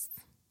this?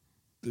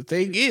 The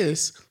thing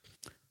is,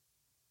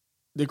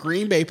 the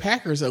Green Bay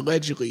Packers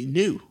allegedly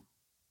knew.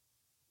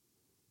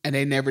 And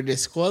they never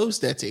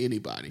disclosed that to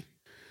anybody.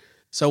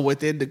 So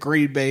within the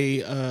Green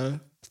Bay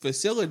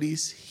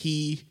facilities,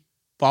 he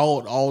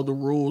followed all the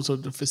rules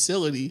of the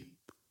facility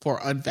for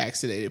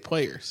unvaccinated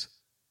players.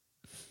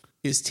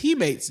 His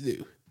teammates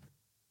knew.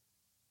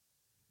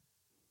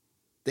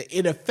 The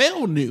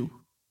NFL knew.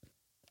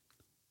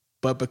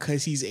 But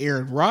because he's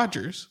Aaron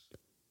Rodgers,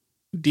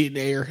 didn't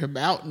air him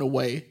out in a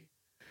way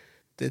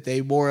that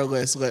they more or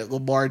less let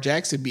Lamar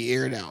Jackson be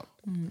aired out.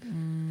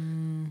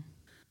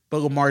 But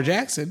Lamar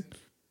Jackson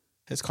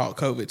has caught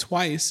COVID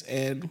twice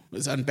and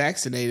was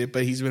unvaccinated,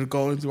 but he's been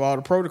going through all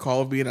the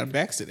protocol of being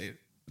unvaccinated.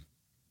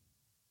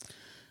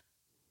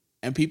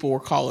 And people were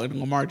calling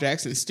Lamar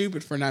Jackson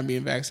stupid for not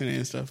being vaccinated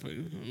and stuff.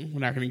 We're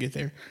not going to get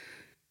there.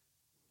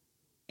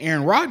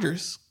 Aaron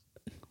Rodgers,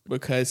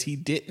 because he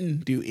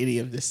didn't do any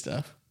of this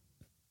stuff,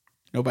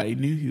 nobody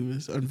knew he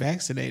was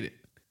unvaccinated.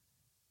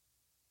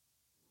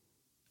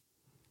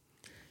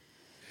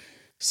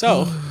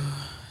 So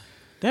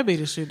that be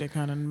the shit that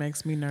kind of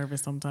makes me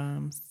nervous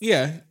sometimes.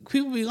 Yeah,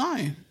 people be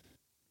lying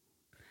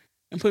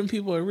and putting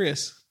people at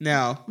risk.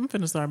 Now, I'm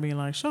finna start being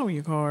like, show me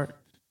your card.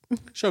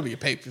 Show me your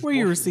papers. Where are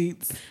your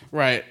receipts?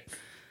 Right.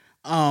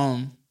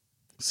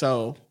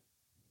 So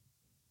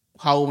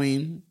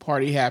Halloween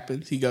party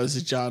happens. He goes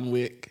to John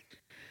Wick.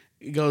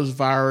 It goes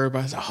viral.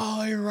 Everybody's like,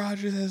 oh, Aaron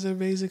Rodgers has an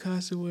amazing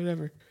costume,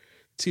 whatever.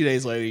 2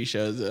 days later, he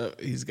shows up.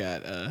 He's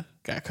got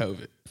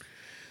COVID.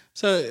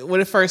 So when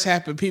it first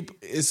happened, people,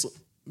 it's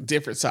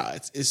different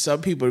sides. It's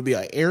some people to be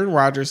like, Aaron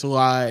Rodgers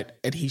lied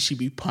and he should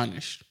be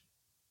punished.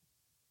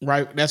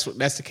 Right? That's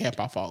the camp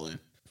I fall in.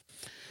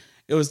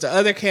 It was the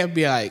other camp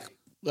be like,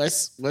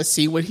 let's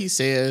see what he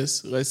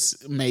says.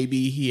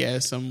 Maybe he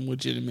has some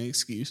legitimate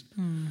excuse.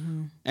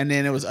 Mm-hmm. And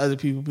then it was other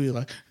people be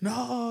like, no,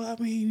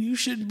 I mean, you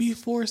shouldn't be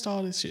forced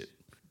all this shit.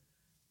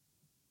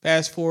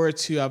 Fast forward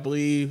to, I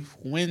believe,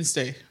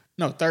 Thursday.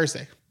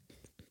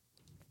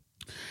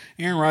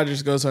 Aaron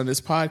Rodgers goes on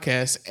this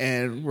podcast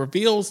and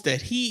reveals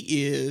that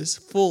he is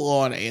full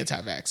on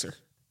anti-vaxxer.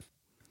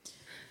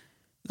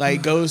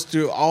 Like, goes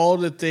through all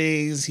the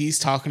things he's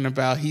talking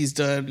about. He's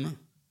done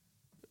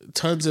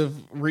tons of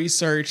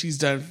research. He's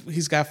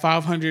got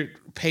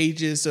 500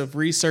 pages of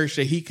research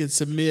that he can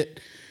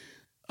submit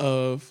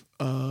of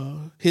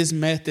his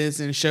methods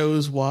and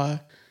shows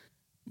why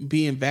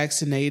being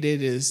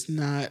vaccinated is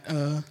not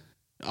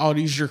all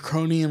these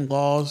draconian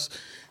laws.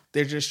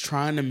 They're just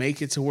trying to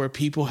make it to where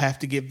people have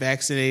to get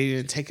vaccinated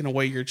and taking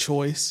away your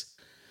choice.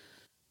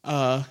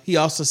 He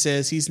also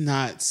says he's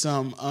not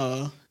some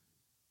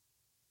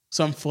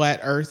flat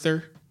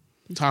earther.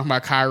 I'm talking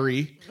about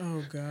Kyrie.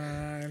 Oh,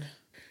 God.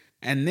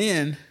 And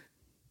then,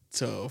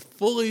 to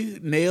fully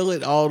nail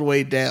it all the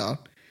way down,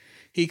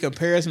 he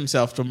compares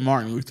himself to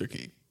Martin Luther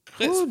King.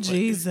 Oh,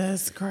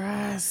 Jesus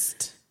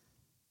Christ.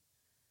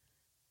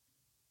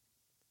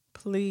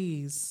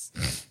 Please.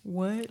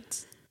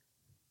 What?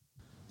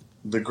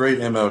 The great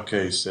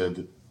MLK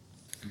said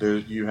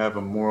that you have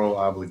a moral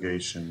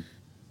obligation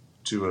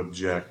to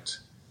object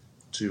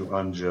to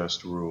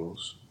unjust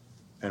rules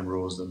and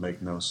rules that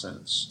make no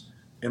sense.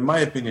 In my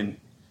opinion,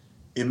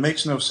 it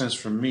makes no sense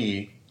for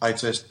me. I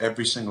test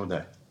every single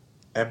day.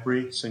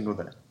 Every single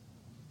day.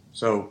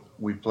 So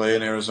we play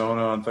in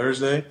Arizona on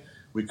Thursday.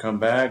 We come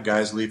back.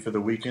 Guys leave for the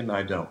weekend.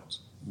 I don't.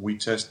 We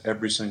test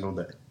every single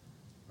day.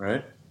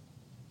 Right?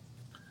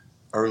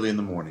 Early in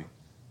the morning.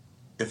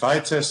 If I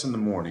test in the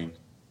morning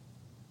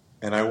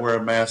and I wear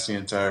a mask the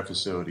entire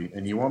facility,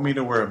 and you want me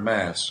to wear a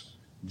mask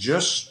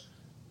just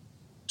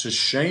to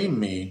shame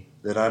me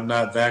that I'm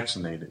not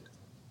vaccinated,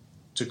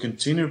 to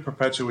continue to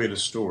perpetuate a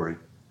story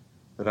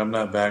that I'm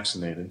not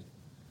vaccinated,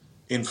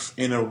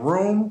 in a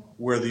room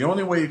where the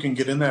only way you can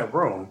get in that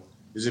room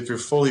is if you're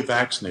fully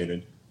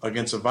vaccinated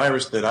against a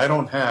virus that I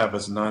don't have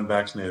as a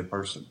non-vaccinated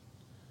person.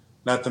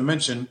 Not to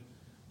mention,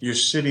 you're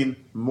sitting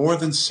more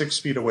than 6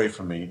 feet away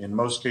from me, in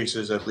most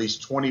cases at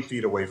least 20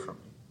 feet away from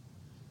me.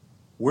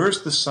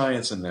 Where's the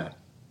science in that?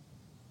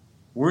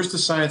 Where's the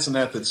science in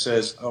that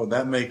says, oh,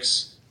 that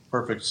makes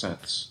perfect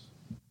sense?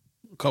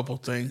 A couple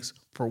things.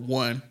 For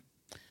one,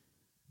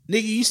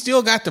 nigga, you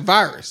still got the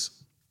virus.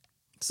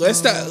 So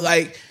let's not,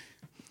 like...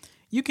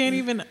 You can't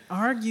even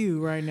argue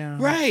right now.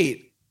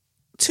 Right.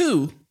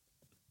 2,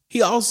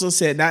 he also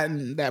said, not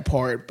in that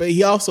part, but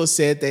he also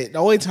said that the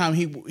only time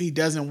he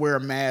doesn't wear a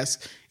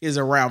mask is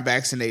around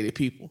vaccinated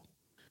people.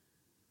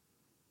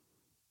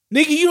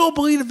 Nigga, you don't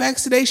believe the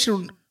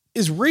vaccination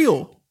is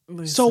real.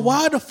 Listen. So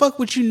why the fuck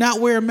would you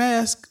not wear a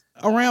mask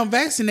around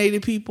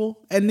vaccinated people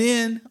and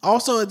then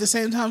also at the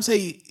same time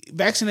say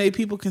vaccinated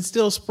people can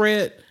still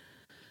spread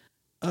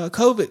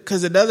COVID?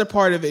 Because another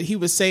part of it, he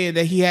was saying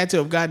that he had to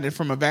have gotten it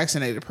from a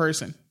vaccinated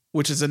person,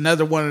 which is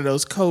another one of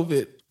those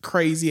COVID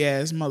crazy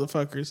ass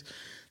motherfuckers.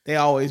 They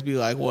always be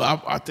like,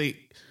 well, I think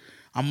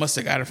I must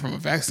have got it from a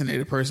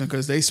vaccinated person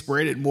because they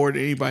spread it more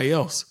than anybody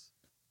else.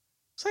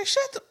 It's like,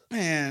 shut the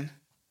man.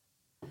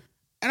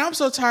 And I'm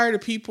so tired of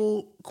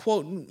people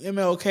quoting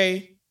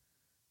MLK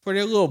for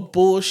their little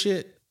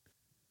bullshit.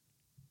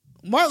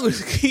 Martin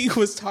Luther King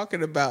was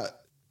talking about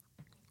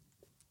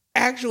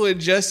actual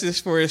injustice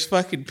for his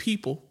fucking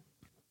people.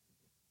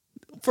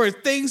 For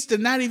things to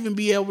not even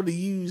be able to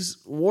use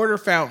water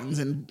fountains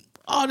and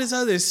all this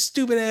other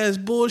stupid ass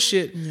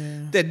bullshit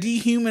that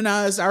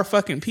dehumanize our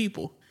fucking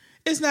people.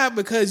 It's not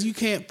because you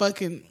can't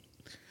fucking...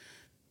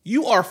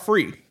 You are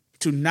free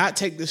to not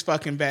take this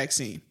fucking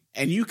vaccine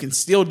and you can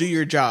still do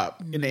your job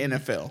in the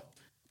NFL.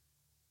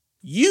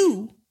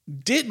 You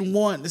didn't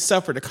want to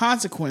suffer the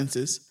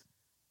consequences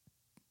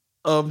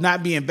of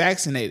not being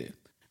vaccinated.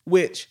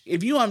 Which,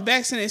 if you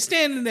unvaccinated,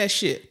 stand in that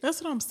shit.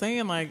 That's what I'm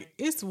saying. Like,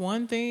 it's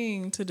one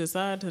thing to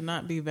decide to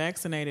not be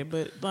vaccinated,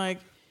 but like,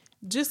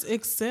 just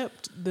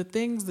accept the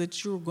things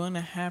that you're going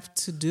to have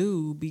to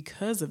do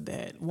because of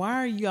that. Why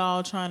are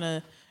y'all trying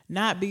to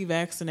not be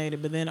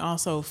vaccinated, but then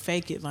also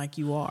fake it like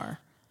you are?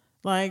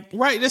 Like,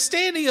 right, just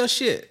stand in your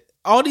shit.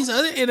 All these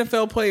other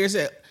NFL players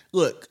that,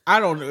 look, I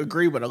don't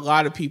agree with a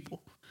lot of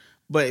people,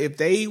 but if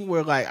they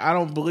were like, I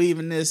don't believe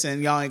in this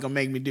and y'all ain't gonna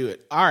make me do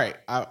it. All right,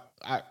 I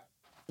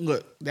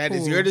look, that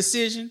is your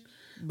decision,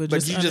 but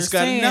you just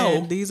gotta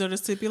know these are the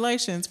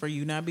stipulations for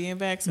you not being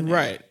vaccinated.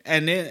 Right.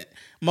 And then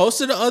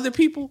most of the other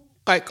people,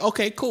 like,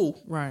 okay, cool.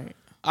 Right.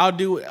 I'll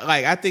do it.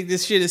 Like, I think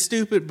this shit is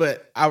stupid,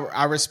 but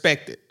I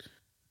respect it.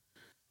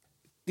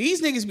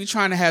 These niggas be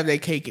trying to have their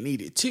cake and eat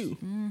it too.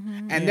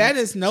 Mm-hmm. And that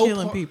is no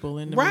killing people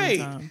in the right.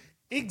 meantime.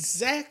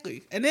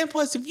 Exactly. And then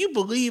plus, if you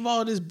believe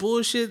all this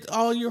bullshit,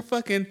 all your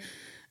fucking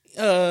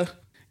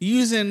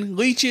using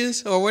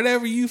leeches or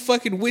whatever you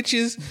fucking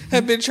witches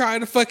have been trying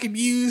to fucking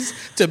use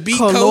to beat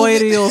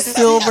colloidal COVID.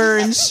 Silver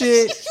and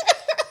shit.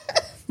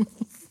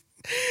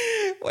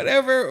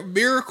 Whatever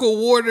miracle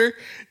water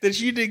that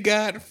you done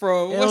got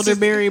from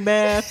elderberry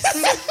baths.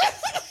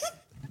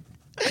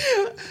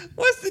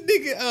 What's the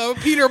nigga?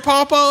 Peter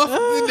Popoff,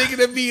 the nigga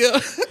that be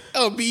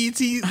on BET,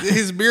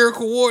 his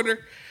miracle water.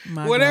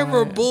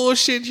 Whatever God.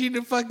 Bullshit you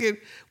done fucking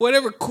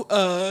whatever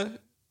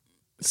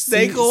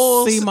snake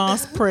oil, sea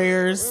moss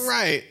prayers,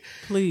 right?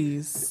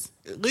 Please,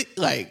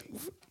 like,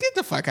 get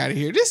the fuck out of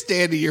here. Just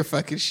stand in your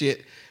fucking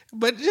shit,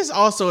 but just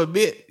also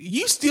admit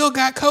you still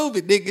got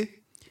COVID, nigga.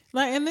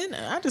 Like, and then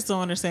I just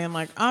don't understand.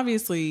 Like,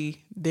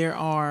 obviously there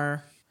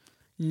are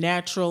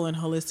natural and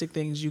holistic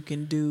things you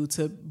can do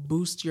to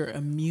boost your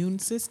immune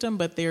system,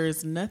 but there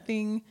is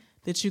nothing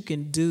that you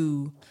can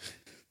do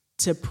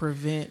to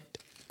prevent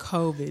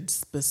COVID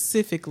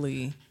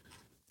specifically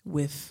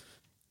with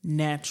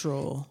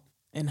natural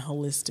and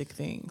holistic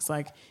things.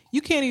 Like,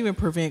 you can't even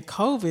prevent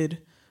COVID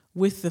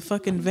with the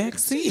fucking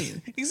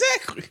vaccine.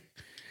 Exactly.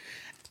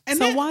 And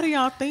so why do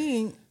y'all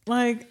think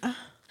like?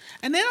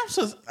 And then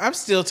I'm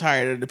still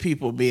tired of the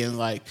people being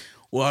like,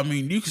 well, I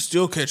mean, you can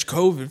still catch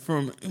COVID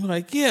from. I'm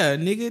like, yeah,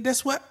 nigga,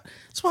 that's what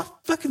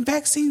fucking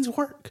vaccines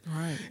work.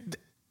 Right.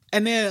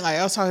 And then, like,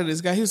 I was talking to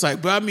this guy. He was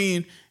like, but I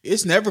mean, they're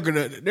never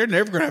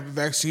gonna have a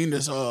vaccine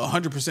that's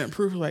 100%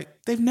 proof. Like,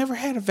 they've never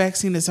had a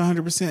vaccine that's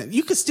 100%.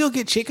 You could still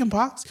get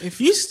chickenpox.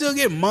 If you still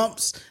get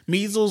mumps,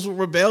 measles,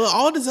 rubella,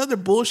 all this other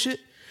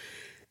bullshit.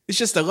 It's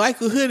just the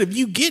likelihood of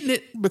you getting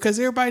it because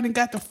everybody done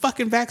got the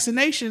fucking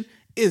vaccination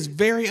is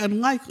very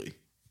unlikely.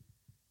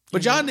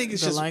 But y'all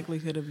niggas the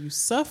likelihood of you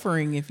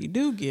suffering if you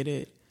do get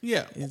it,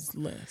 is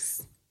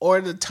less.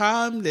 Or the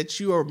time that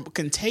you are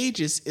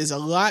contagious is a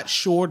lot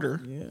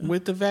shorter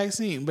with the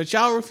vaccine. But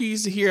y'all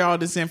refuse to hear all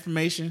this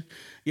information.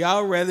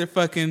 Y'all rather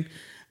fucking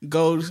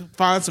go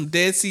find some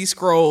Dead Sea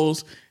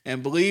Scrolls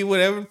and believe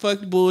whatever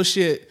fucking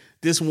bullshit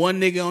this one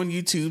nigga on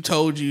YouTube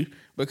told you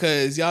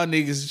because y'all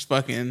niggas is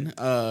fucking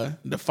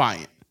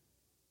defiant.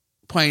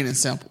 Plain and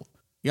simple.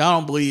 Y'all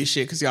don't believe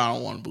shit because y'all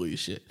don't want to believe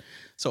shit.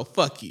 So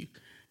fuck you.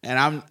 And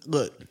I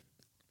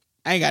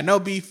ain't got no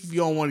beef if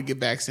you don't want to get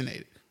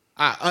vaccinated.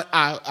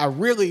 I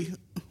really,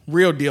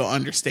 real deal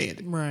understand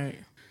it. Right.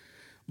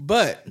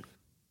 But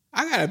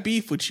I got a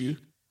beef with you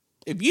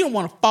if you don't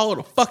want to follow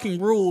the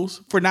fucking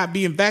rules for not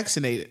being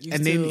vaccinated.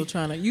 You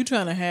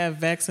trying to have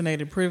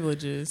vaccinated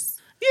privileges.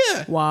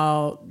 Yeah.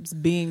 While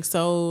being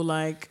so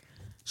like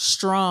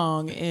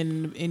strong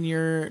in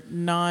your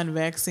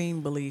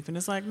non-vaccine belief. And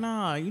it's like,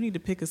 nah, you need to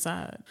pick a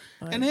side.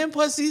 Like, and then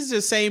plus these are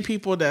the same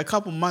people that a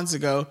couple months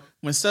ago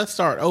when stuff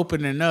started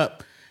opening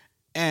up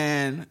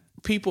and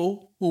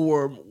people who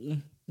were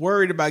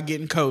worried about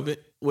getting COVID,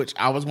 which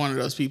I was one of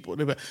those people,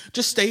 they were like,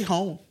 just stay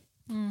home.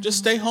 Mm-hmm. Just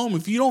stay home.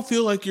 If you don't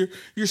feel like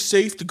you're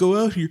safe to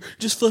go out here,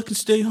 just fucking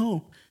stay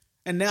home.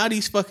 And now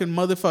these fucking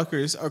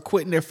motherfuckers are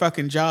quitting their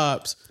fucking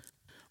jobs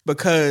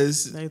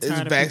because it's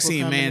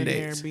vaccine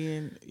mandates.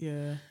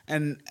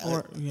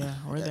 Or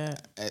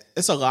that.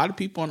 It's a lot of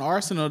people in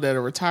Arsenal that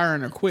are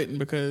retiring or quitting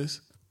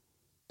because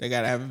they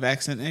got to have a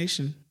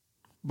vaccination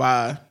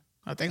by,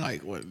 I think,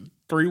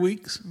 3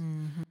 weeks.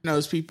 Mm-hmm.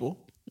 Those people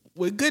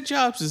with good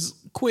jobs is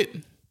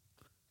quitting.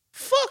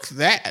 Fuck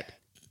that.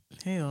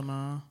 Hell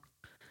no.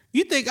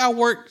 You think I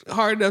worked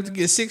hard enough to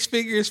get 6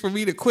 figures for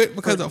me to quit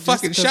because of a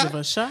fucking shot? Of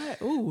a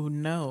shot? Ooh,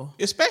 no.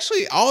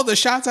 Especially all the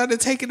shots I've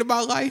taken in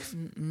my life,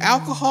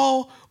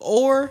 alcohol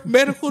or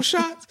medical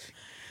shots.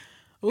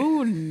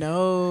 Ooh,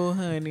 no,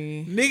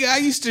 honey. Nigga, I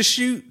used to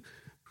shoot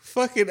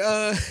fucking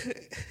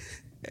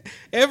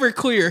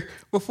Everclear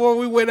before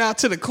we went out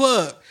to the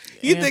club.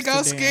 You think I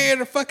was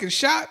scared of fucking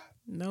shot?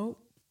 Nope.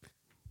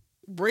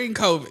 Bring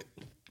COVID.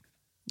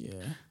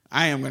 Yeah.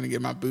 I am going to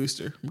get my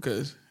booster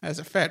because as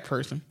a fat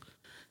person,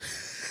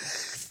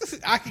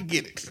 I can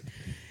get it.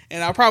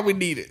 And I probably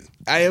need it.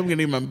 I am going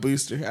to need my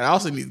booster. I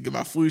also need to get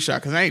my flu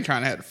shot because I ain't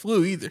trying to have the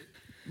flu either.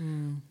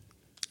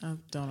 I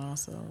don't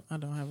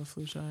have a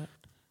flu shot.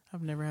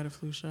 I've never had a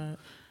flu shot.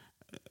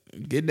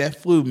 Getting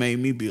that flu made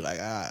me be like,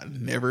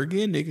 never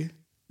again, nigga.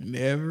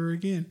 Never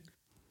again.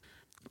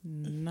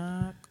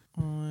 Knock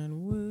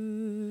on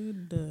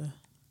wood.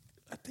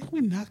 I think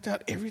we knocked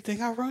out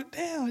everything I wrote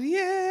down.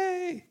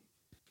 Yay!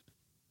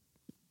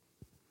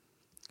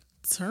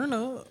 Turn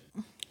up.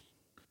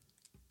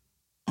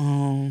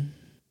 I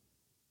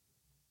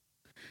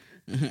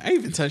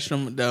even touched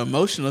on the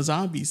emotional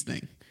zombies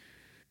thing.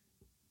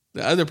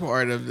 The other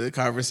part of the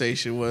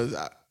conversation was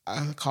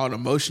I called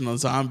emotional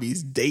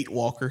zombies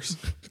Datewalkers.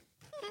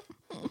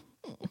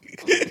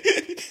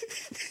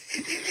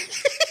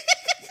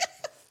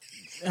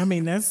 I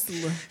mean, it's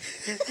a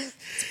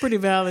pretty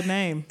valid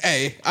name.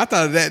 Hey, I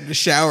thought of that in the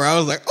shower. I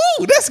was like,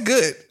 oh, that's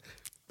good.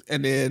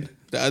 And then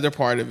the other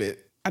part of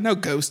it, I know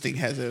ghosting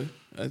has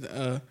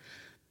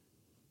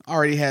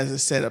already has a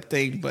set up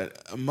thing,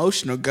 but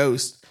emotional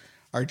ghosts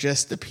are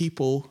just the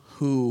people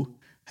who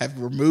have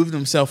removed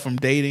themselves from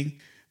dating,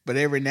 but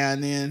every now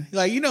and then,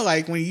 like,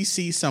 like when you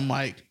see some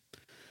like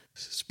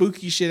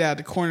spooky shit out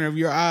the corner of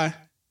your eye,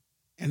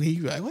 and then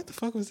you be like, what the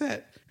fuck was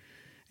that?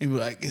 And you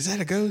be like, is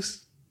that a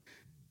ghost?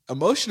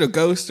 Emotional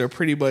ghosts are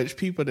pretty much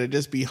people that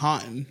just be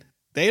haunting.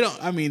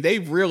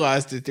 They've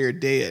realized that they're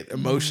dead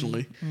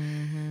emotionally,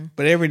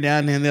 but every now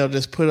and then they'll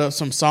just put up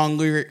some song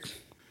lyric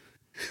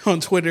on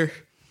Twitter.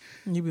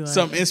 You be like,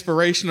 some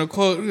inspirational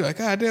quote. You're like,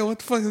 God damn, what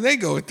the fuck are they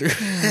going through?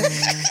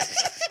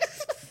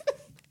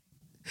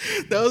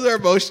 Those are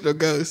emotional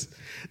ghosts.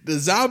 The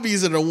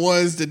zombies are the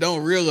ones that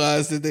don't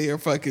realize that they are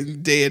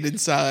fucking dead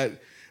inside,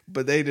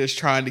 but they just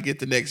trying to get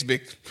the next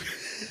victim.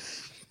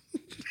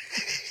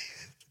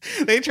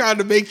 They trying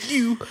to make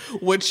you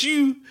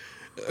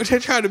they're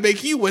trying to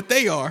make you what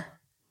they are.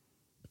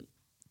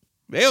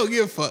 They don't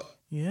give a fuck.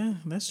 Yeah,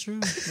 that's true.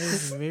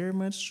 That's very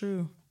much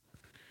true.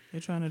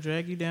 They're trying to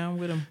drag you down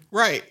with them.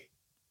 Right.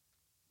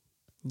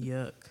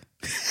 Yuck.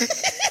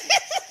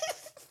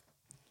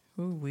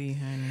 Ooh wee,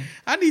 honey.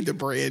 I need the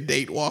brand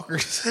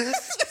Datewalkers.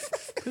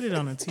 Put it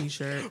on a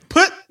t-shirt.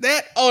 Put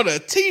that on a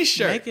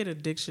t-shirt. Make it a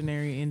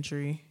dictionary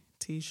entry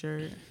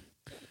t-shirt.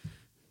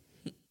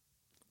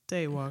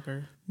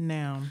 Daywalker.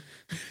 Noun.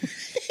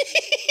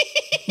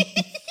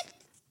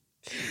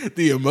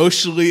 The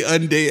emotionally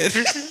undead.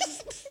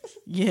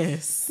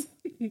 Yes.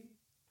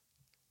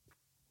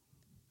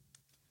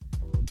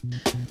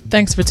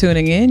 Thanks for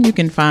tuning in. You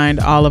can find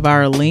all of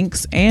our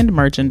links and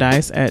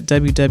merchandise at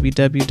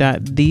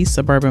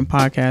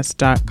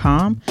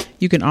www.thesuburbanpodcast.com.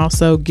 You can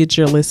also get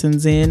your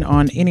listens in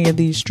on any of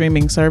these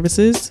streaming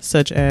services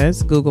such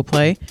as Google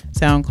Play,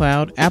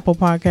 SoundCloud, Apple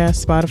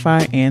Podcasts,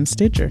 Spotify, and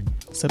Stitcher.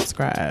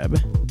 Subscribe.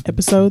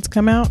 Episodes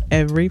come out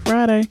every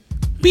Friday.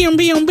 Boom,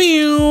 boom,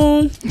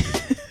 boom.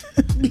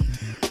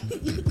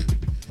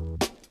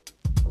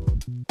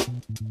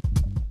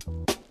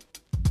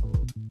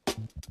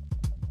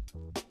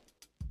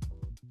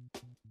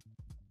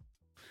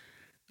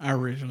 I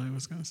originally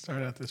was going to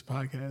start out this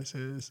podcast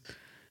as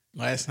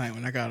last night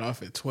when I got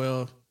off at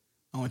 12,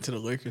 I went to the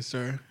liquor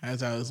store.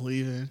 As I was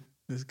leaving,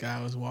 this guy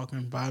was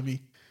walking by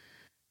me.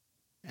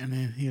 And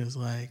then he was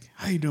like,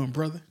 how you doing,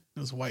 brother? It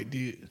was a white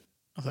dude.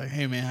 I was like,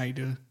 hey, man, how you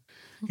doing?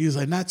 He was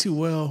like, not too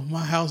well.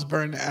 My house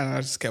burned down. And I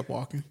just kept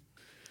walking.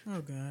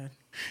 Oh, God.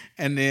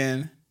 And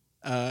then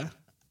I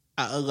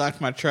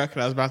unlocked my truck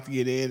and I was about to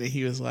get in. And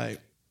he was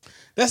like,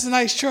 that's a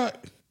nice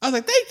truck. I was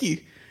like, thank you.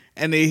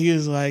 And then he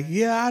was like,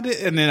 yeah, I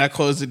did. And then I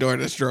closed the door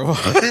and just drove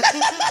off.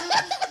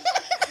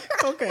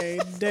 Okay,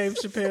 Dave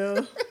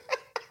Chappelle.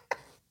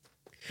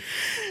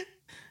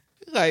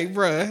 Like,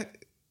 bruh,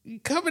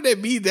 coming at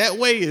me that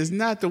way is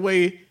not the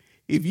way.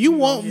 If you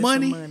want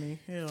money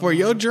for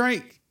your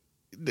drink,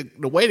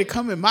 the way to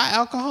come at my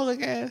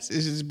alcoholic ass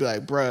is just be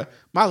like, bruh,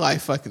 my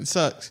life fucking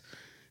sucks.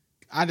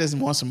 I just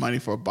want some money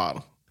for a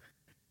bottle.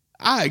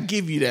 I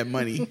give you that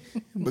money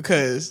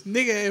because,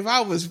 nigga, if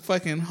I was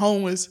fucking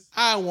homeless,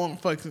 I want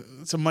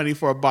fucking some money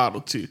for a bottle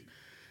too.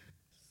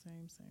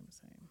 Same.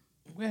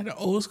 We had an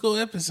old school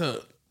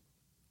episode.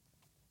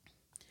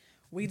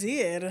 We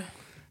did.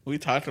 We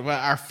talked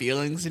about our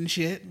feelings and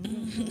shit.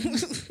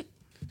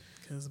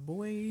 Because,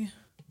 boy,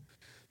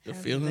 the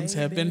feelings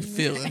have been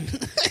feeling.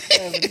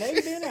 Have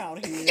they been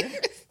out here?